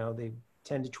 The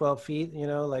 10 to 12 feet,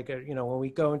 when we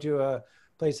go into a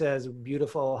place that has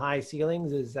beautiful high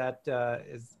ceilings,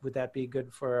 would that be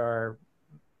good for our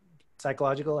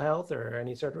psychological health or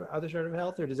any other sort of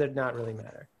health, or does it not really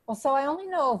matter? Well, so I only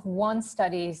know of one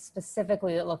study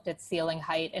specifically that looked at ceiling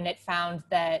height, and it found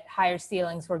that higher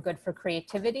ceilings were good for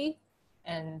creativity.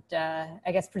 And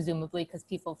I guess presumably because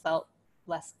people felt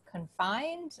less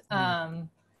confined. I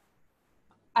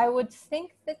would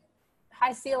think that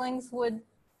high ceilings would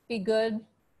be good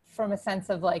from a sense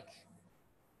of like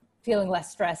feeling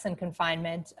less stress and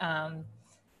confinement.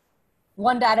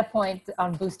 One data point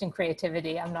on boosting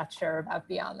creativity. I'm not sure about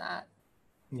beyond that.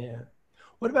 Yeah.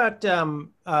 What about,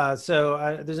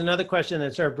 there's another question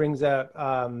that sort of brings up,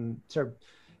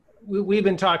 we've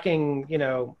been talking,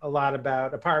 a lot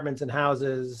about apartments and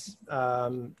houses,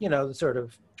 the sort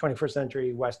of 21st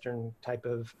century Western type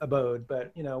of abode,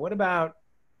 but, what about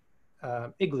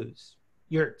igloos,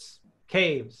 yurts,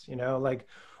 caves,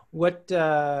 what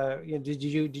did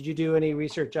you do any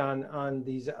research on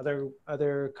these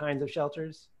other kinds of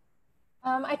shelters?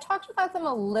 I talked about them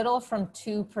a little from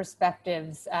two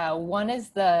perspectives. One is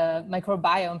the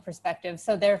microbiome perspective.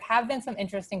 So there have been some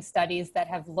interesting studies that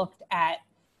have looked at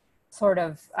sort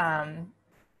of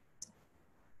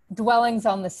dwellings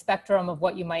on the spectrum of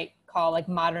what you might call like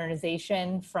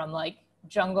modernization, from like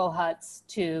jungle huts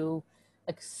to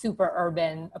like super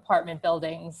urban apartment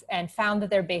buildings, and found that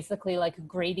they're basically like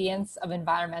gradients of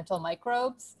environmental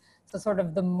microbes. So sort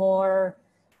of the more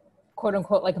quote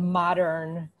unquote like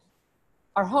modern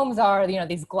our homes are,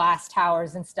 these glass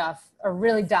towers and stuff are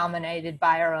really dominated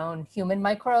by our own human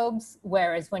microbes.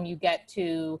 Whereas when you get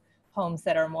to homes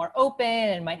that are more open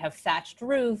and might have thatched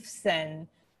roofs and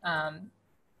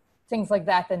things like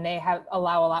that, then they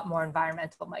allow a lot more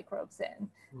environmental microbes in.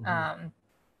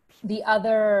 The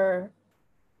other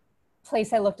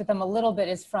place I looked at them a little bit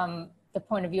is from the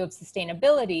point of view of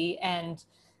sustainability, and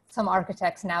some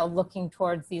architects now looking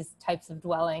towards these types of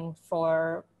dwelling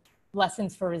for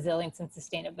lessons for resilience and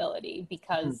sustainability,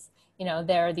 because you know,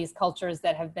 there are these cultures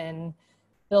that have been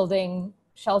building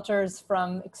shelters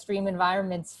from extreme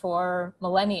environments for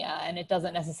millennia, and it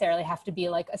doesn't necessarily have to be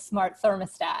like a smart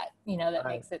thermostat, you know, that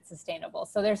makes it sustainable.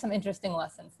 So there's some interesting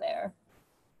lessons there.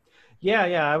 Yeah,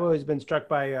 yeah, I've always been struck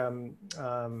by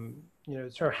you know,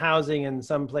 sort of housing in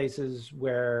some places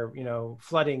where, you know,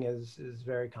 flooding is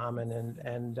very common,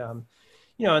 and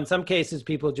you know, in some cases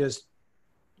people just,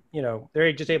 you know,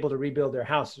 they're just able to rebuild their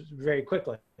house very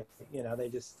quickly. You know,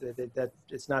 that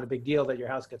it's not a big deal that your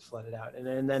house gets flooded out.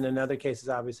 And then in other cases,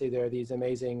 obviously, there are these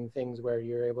amazing things where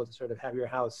you're able to sort of have your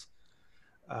house,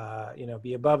 you know,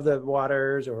 be above the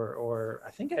waters, or I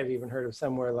think I've even heard of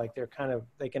somewhere like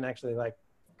they can actually like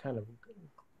kind of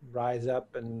rise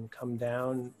up and come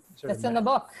down. That's in the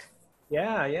book.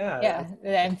 Yeah, yeah. Yeah,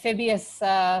 the amphibious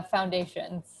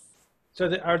foundations.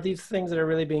 So are these things that are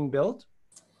really being built?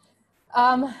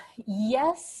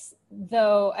 Yes,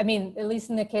 though, I mean, at least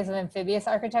in the case of amphibious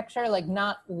architecture, like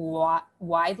not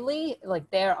widely, like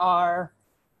there are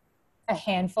a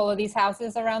handful of these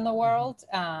houses around the world,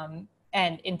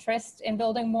 and interest in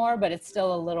building more, but it's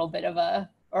still a little bit of a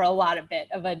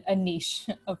niche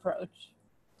approach.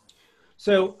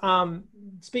 So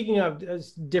speaking of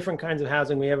different kinds of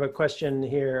housing, we have a question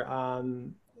here.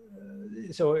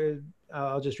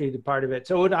 I'll just read the part of it.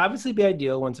 So it would obviously be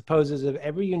ideal, one supposes, if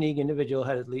every unique individual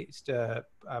had at least a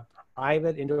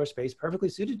private indoor space perfectly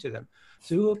suited to them.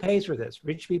 So who pays for this?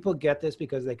 Rich people get this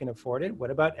because they can afford it.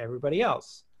 What about everybody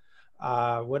else?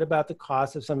 What about the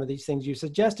cost of some of these things you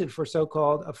suggested for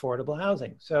so-called affordable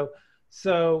housing?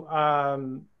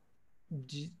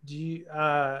 Do you,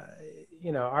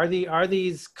 you know, are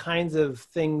these kinds of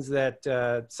things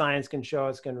that science can show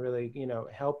us can really, you know,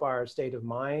 help our state of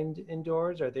mind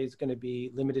indoors? Are these going to be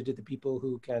limited to the people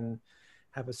who can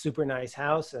have a super nice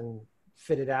house and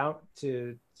fit it out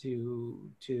to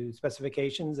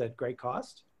specifications at great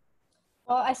cost?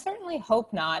 Well, I certainly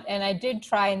hope not. And I did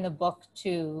try in the book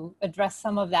to address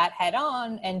some of that head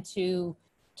on, and to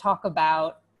talk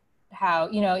about how,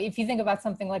 you know, if you think about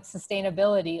something like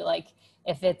sustainability, like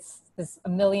if it's this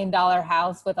 $1 million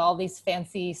house with all these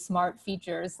fancy smart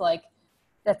features, like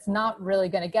that's not really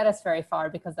going to get us very far,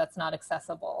 because that's not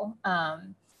accessible.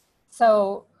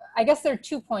 So I guess there are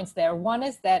 2 points there. One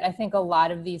is that I think a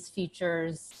lot of these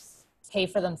features pay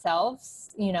for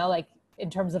themselves, you know, like in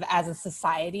terms of as a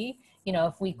society, you know,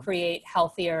 if we create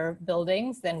healthier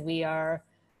buildings, then we are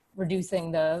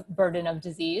reducing the burden of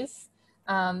disease.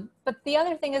 But the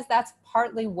other thing is that's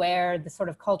partly where the sort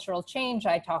of cultural change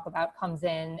I talk about comes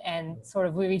in, and sort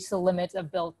of we reach the limits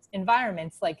of built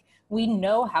environments. Like we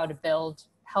know how to build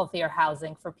healthier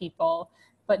housing for people,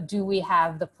 but do we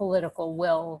have the political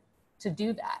will to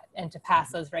do that and to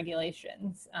pass those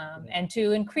regulations, and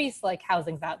to increase like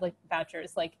housing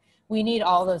vouchers? Like we need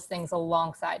all those things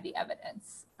alongside the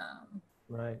evidence.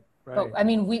 Right. But I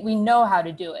mean, we know how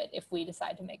to do it if we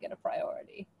decide to make it a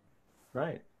priority.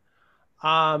 Right.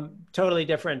 Totally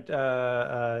different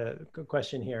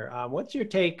question here. What's your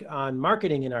take on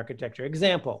marketing in architecture?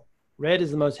 Example, red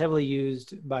is the most heavily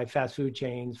used by fast food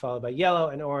chains, followed by yellow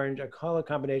and orange, a color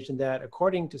combination that,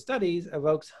 according to studies,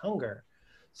 evokes hunger.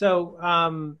 So,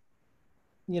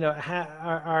 you know,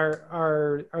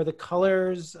 are the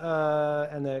colors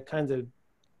and the kinds of,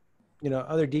 you know,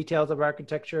 other details of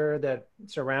architecture that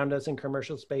surround us in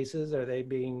commercial spaces, are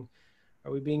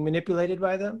we being manipulated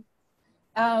by them?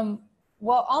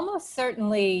 Well, almost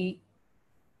certainly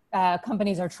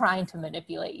companies are trying to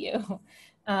manipulate you.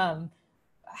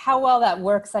 How well that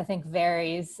works, I think,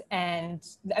 varies. And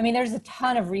I mean, there's a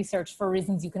ton of research for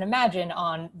reasons you can imagine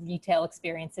on retail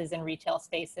experiences and retail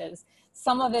spaces.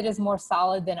 Some of it is more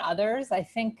solid than others. I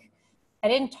think I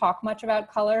didn't talk much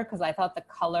about color because I thought the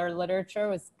color literature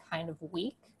was kind of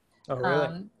weak. Oh,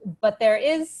 really? But there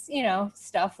is, you know,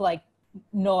 stuff like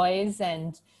noise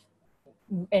and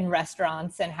in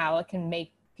restaurants, and how it can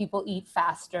make people eat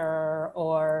faster,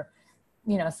 or,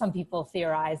 you know, some people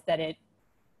theorize that it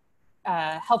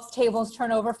helps tables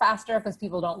turn over faster because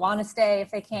people don't want to stay if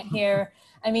they can't hear.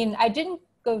 I mean, I didn't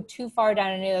go too far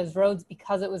down any of those roads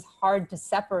because it was hard to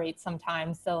separate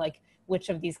sometimes. So like which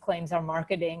of these claims are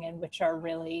marketing and which are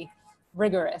really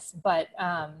rigorous, but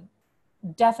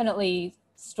definitely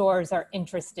stores are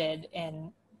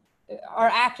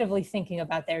actively thinking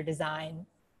about their design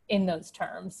in those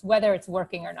terms. Whether it's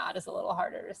working or not is a little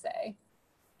harder to say.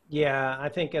 Yeah, I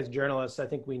think as journalists, I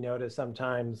think we notice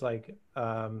sometimes like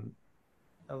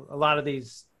a lot of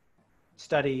these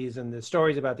studies and the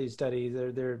stories about these studies,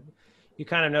 you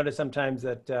kind of notice sometimes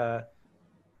that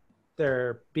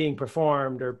they're being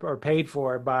performed or paid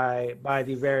for by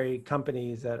the very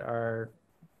companies that are,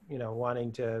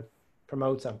 wanting to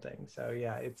promote something. So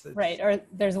yeah, it's right. Or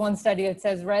there's one study that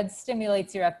says red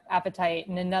stimulates your appetite,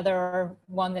 and another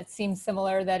one that seems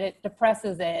similar that it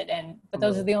depresses it. But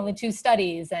those are the only two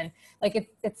studies. And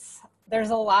like there's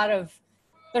a lot of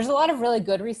really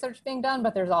good research being done,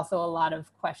 but there's also a lot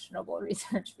of questionable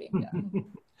research being done.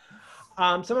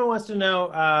 Someone wants to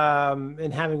know,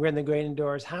 in having written The Great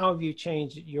Indoors, how have you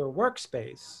changed your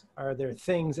workspace? Are there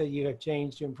things that you have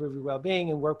changed to improve your well-being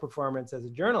and work performance as a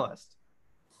journalist?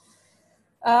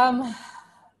 I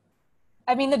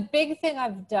mean, the big thing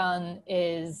I've done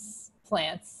is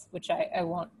plants, which I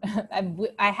won't,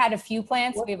 I had a few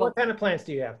plants. What kind of plants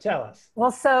do you have? Tell us.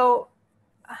 Well, so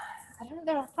I don't know,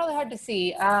 they're probably hard to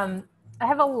see. I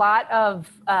have a lot of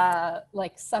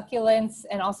like succulents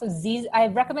and also I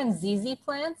recommend ZZ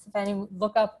plants. If any,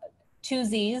 look up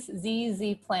 2Zs,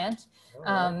 ZZ plant.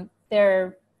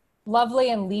 They're lovely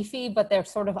and leafy, but they're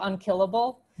sort of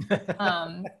unkillable,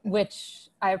 which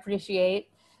I appreciate.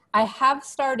 I have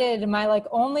started, my like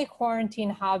only quarantine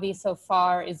hobby so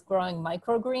far is growing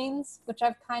microgreens, which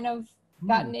I've kind of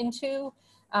gotten into.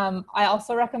 I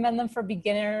also recommend them for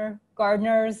beginner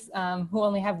gardeners who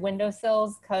only have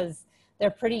windowsills, because they're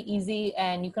pretty easy,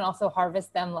 and you can also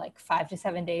harvest them like 5 to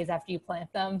 7 days after you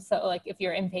plant them. So like if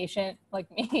you're impatient like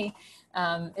me,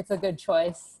 it's a good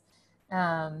choice.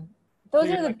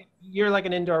 You're like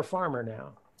an indoor farmer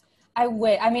now. I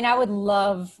mean, I would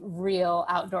love real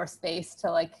outdoor space to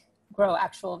like grow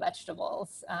actual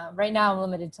vegetables. Right now I'm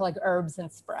limited to like herbs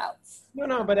and sprouts.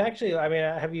 No, but actually, I mean,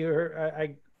 have you heard,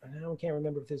 I can't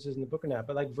remember if this is in the book or not,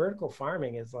 but like vertical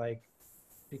farming is like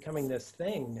becoming this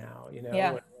thing now,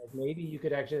 Yeah. Like maybe you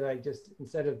could actually like just,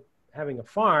 instead of having a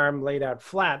farm laid out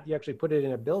flat, you actually put it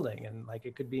in a building, and like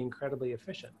it could be incredibly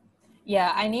efficient.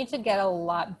 Yeah, I need to get a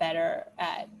lot better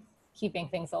at keeping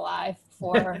things alive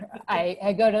before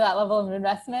I go to that level of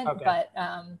investment. Okay. But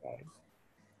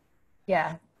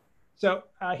yeah. So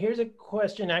here's a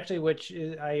question actually, which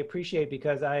I appreciate,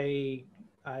 because I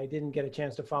didn't get a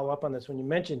chance to follow up on this when you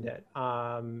mentioned it.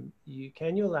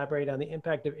 Can you elaborate on the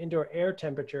impact of indoor air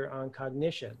temperature on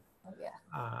cognition? Oh,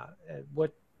 yeah.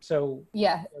 What should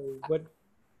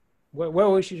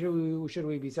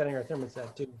we be setting our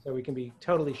thermostat to so we can be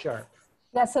totally sharp?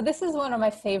 Yeah, so this is one of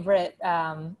my favorite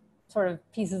sort of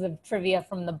pieces of trivia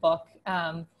from the book.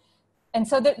 And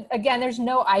so again, there's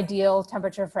no ideal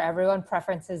temperature for everyone.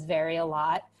 Preferences vary a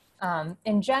lot.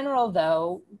 In general,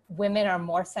 though, women are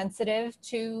more sensitive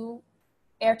to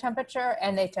air temperature,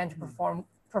 and they tend to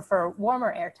prefer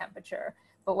warmer air temperature.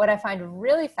 But what I find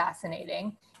really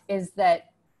fascinating is that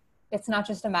it's not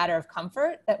just a matter of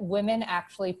comfort, that women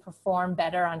actually perform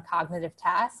better on cognitive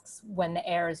tasks when the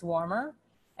air is warmer,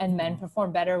 and men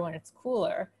perform better when it's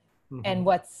cooler. Mm-hmm. And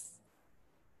what's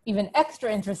even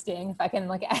extra interesting, if I can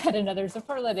like add another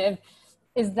superlative,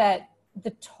 is that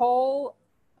the toll,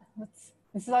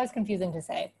 this is always confusing to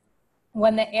say,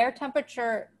 when the air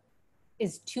temperature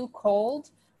is too cold,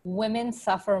 women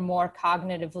suffer more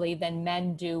cognitively than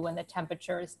men do when the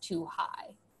temperature is too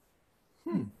high.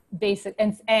 Basic,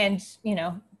 and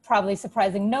probably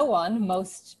surprising no one,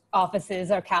 most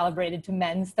offices are calibrated to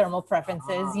men's thermal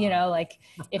preferences. Like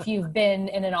if you've been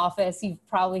in an office, you've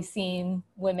probably seen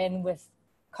women with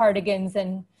cardigans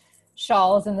and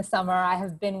shawls in the summer. I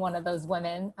have been one of those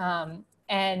women.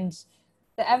 And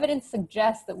the evidence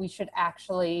suggests that we should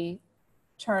actually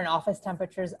turn office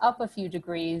temperatures up a few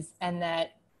degrees, and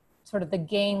that sort of the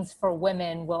gains for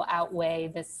women will outweigh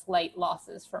the slight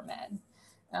losses for men.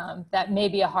 That may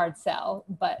be a hard sell,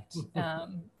 but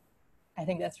I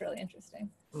think that's really interesting.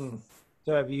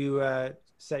 So have you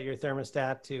set your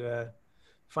thermostat to a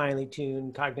finely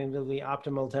tuned, cognitively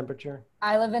optimal temperature?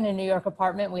 I live in a New York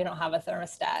apartment. We don't have a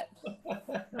thermostat.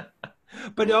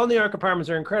 But all New York apartments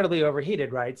are incredibly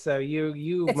overheated, right? So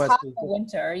it's must hot in the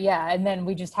winter, yeah. And then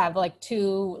we just have like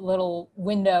 2 little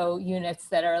window units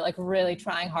that are like really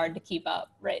trying hard to keep up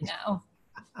right now.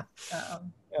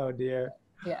 Oh dear.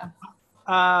 Yeah.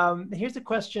 Here's a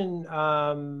question.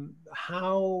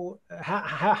 How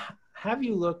have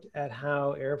you looked at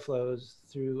how air flows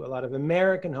through a lot of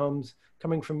American homes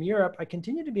coming from Europe? I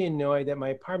continue to be annoyed that my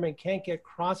apartment can't get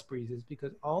cross breezes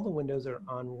because all the windows are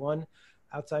on one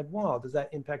outside wall. Does that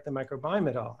impact the microbiome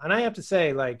at all? And I have to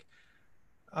say, like,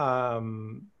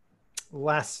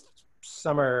 last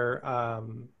summer,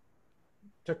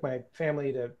 took my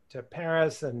family to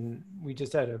Paris, and we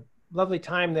just had a lovely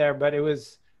time there, but it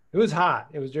was hot.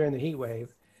 It was during the heat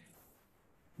wave.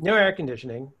 no air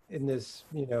conditioning in this,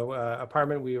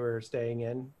 apartment we were staying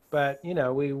in. But,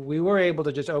 we were able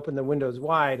to just open the windows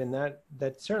wide, and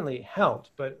that certainly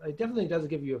helped. But it definitely does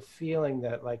give you a feeling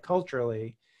that, like,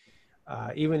 culturally,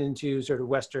 even into sort of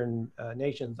Western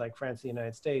nations like France, the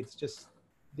United States, just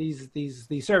these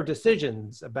sort of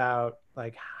decisions about,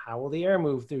 like, how will the air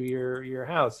move through your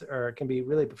house, or it can be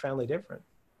really profoundly different.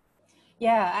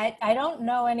 Yeah, I don't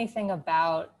know anything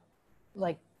about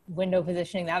like window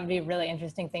positioning. That would be a really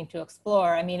interesting thing to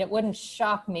explore. I mean, it wouldn't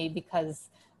shock me because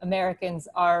Americans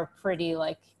are pretty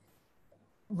like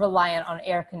reliant on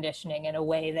air conditioning in a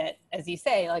way that, as you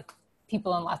say, like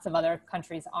people in lots of other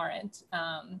countries aren't.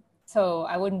 So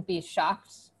I wouldn't be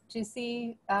shocked to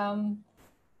see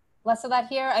less of that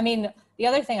here. I mean, the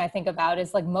other thing I think about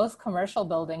is like most commercial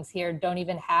buildings here don't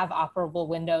even have operable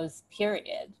windows,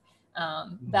 period.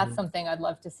 That's something I'd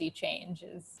love to see change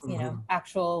is,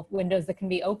 actual windows that can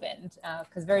be opened,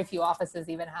 because very few offices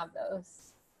even have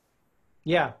those.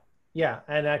 Yeah. Yeah.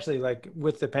 And actually, like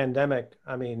with the pandemic,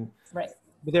 I mean, Right.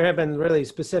 there have been really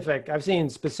I've seen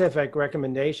specific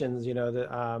recommendations,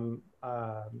 that,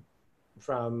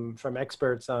 from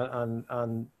experts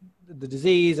on the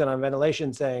disease and on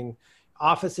ventilation, saying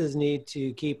offices need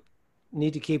to keep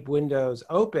windows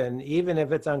open, even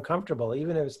if it's uncomfortable,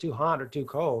 even if it's too hot or too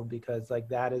cold, because like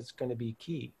that is going to be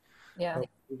key. Yeah. But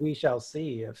we shall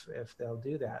see if they'll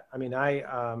do that. I mean,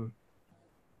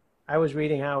 I was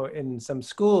reading how in some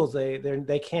schools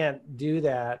they can't do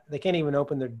that. They can't even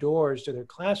open their doors to their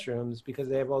classrooms because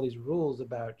they have all these rules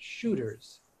about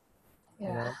shooters.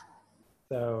 Yeah.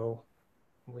 So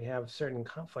we have certain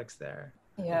conflicts there.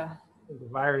 Yeah. The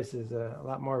virus is a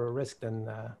lot more of a risk than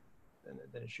a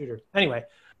shooter. Anyway,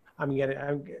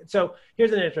 so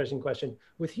here's an interesting question.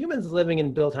 With humans living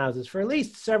in built houses for at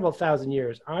least several thousand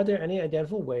years, are there any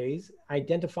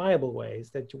identifiable ways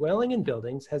that dwelling in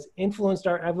buildings has influenced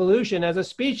our evolution as a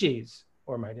species,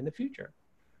 or might in the future?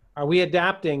 Are we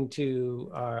adapting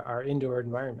to our indoor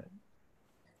environment?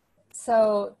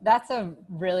 So that's a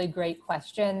really great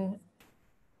question.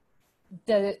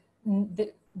 There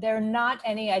are not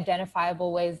any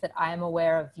identifiable ways that I'm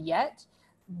aware of yet,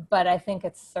 but I think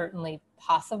it's certainly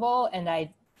possible. And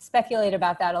I speculate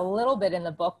about that a little bit in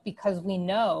the book because we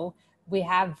know we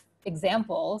have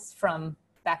examples from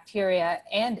bacteria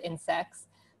and insects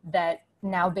that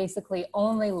now basically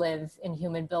only live in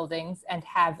human buildings and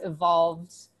have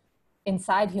evolved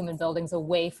inside human buildings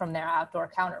away from their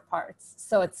outdoor counterparts.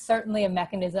 So it's certainly a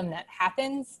mechanism that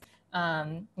happens.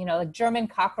 Like German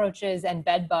cockroaches and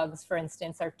bed bugs, for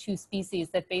instance, are two species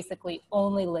that basically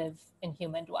only live in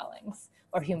human dwellings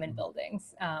or human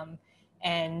buildings.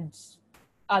 And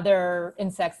other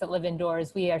insects that live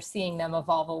indoors, we are seeing them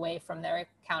evolve away from their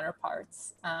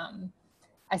counterparts.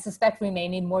 I suspect we may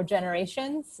need more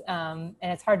generations, and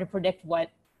it's hard to predict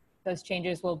what those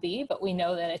changes will be, but we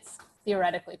know that it's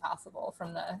theoretically possible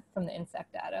from the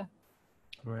insect data.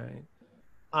 Right.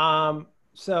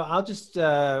 So I'll just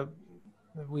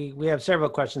we have several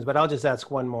questions, but I'll just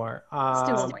ask one more. Let's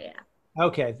do one more, yeah.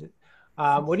 Okay.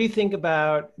 What do you think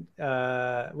about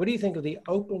the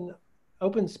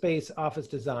open space office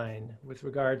design with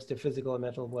regards to physical and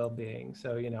mental well-being?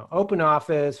 So, open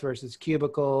office versus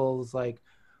cubicles, like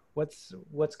what's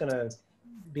going to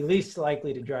be least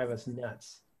likely to drive us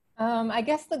nuts? I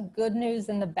guess the good news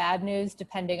and the bad news,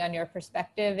 depending on your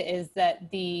perspective, is that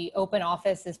the open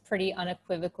office is pretty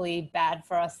unequivocally bad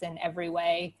for us in every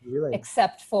way, Really?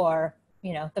 Except for,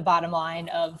 the bottom line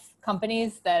of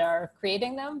companies that are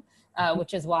creating them,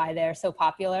 which is why they're so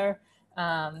popular.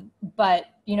 But,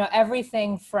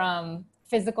 everything from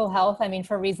physical health, I mean,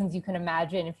 for reasons you can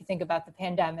imagine, if you think about the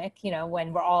pandemic,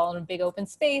 when we're all in a big open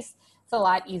space, it's a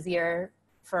lot easier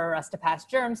for us to pass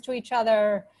germs to each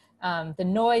other. The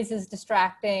noise is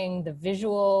distracting. The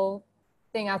visual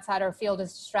thing outside our field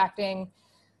is distracting.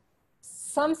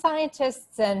 Some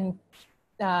scientists and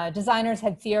designers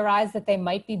had theorized that they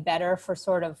might be better for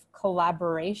sort of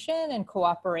collaboration and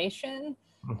cooperation.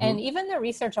 Mm-hmm. And even the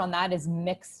research on that is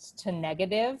mixed to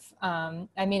negative.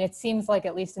 I mean, it seems like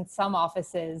at least in some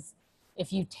offices,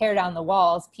 if you tear down the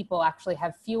walls, people actually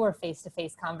have fewer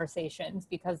face-to-face conversations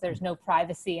because there's no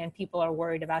privacy and people are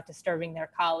worried about disturbing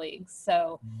their colleagues.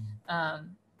 So,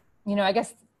 I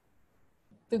guess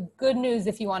the good news,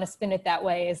 if you want to spin it that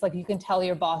way, is like you can tell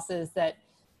your bosses that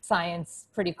science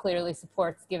pretty clearly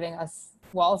supports giving us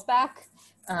walls back.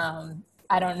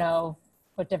 I don't know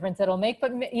what difference it'll make,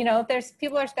 but there's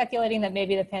people are speculating that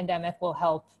maybe the pandemic will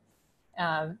help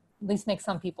at least make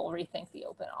some people rethink the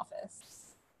open office.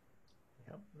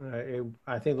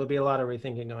 I think there'll be a lot of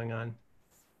rethinking going on.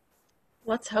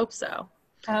 Let's hope so.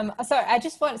 Sorry, I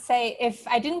just want to say, if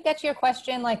I didn't get to your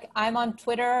question, like I'm on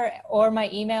Twitter or my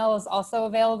email is also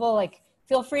available. Like,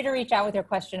 feel free to reach out with your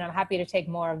question. I'm happy to take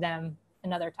more of them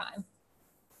another time.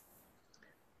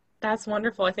 That's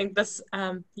wonderful. I think this,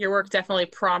 your work definitely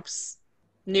prompts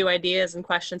new ideas and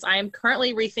questions. I am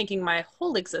currently rethinking my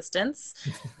whole existence,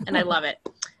 and I love it.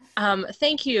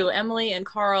 Thank you, Emily and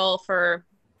Carl, for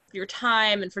your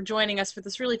time and for joining us for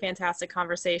this really fantastic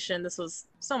conversation. This was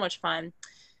so much fun.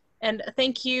 And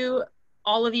thank you,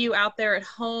 all of you out there at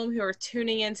home who are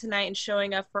tuning in tonight and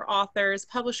showing up for authors,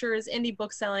 publishers, indie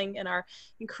bookselling, and our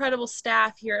incredible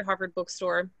staff here at Harvard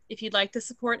Bookstore. If you'd like to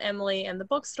support Emily and the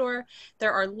bookstore,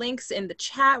 there are links in the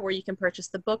chat where you can purchase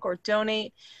the book or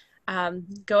donate.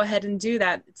 Go ahead and do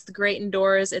that. It's the great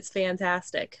indoors. It's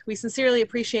fantastic. We sincerely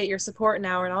appreciate your support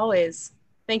now and always.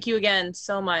 Thank you again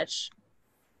so much.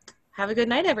 Have a good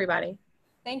night, everybody.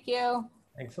 Thank you.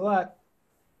 Thanks a lot.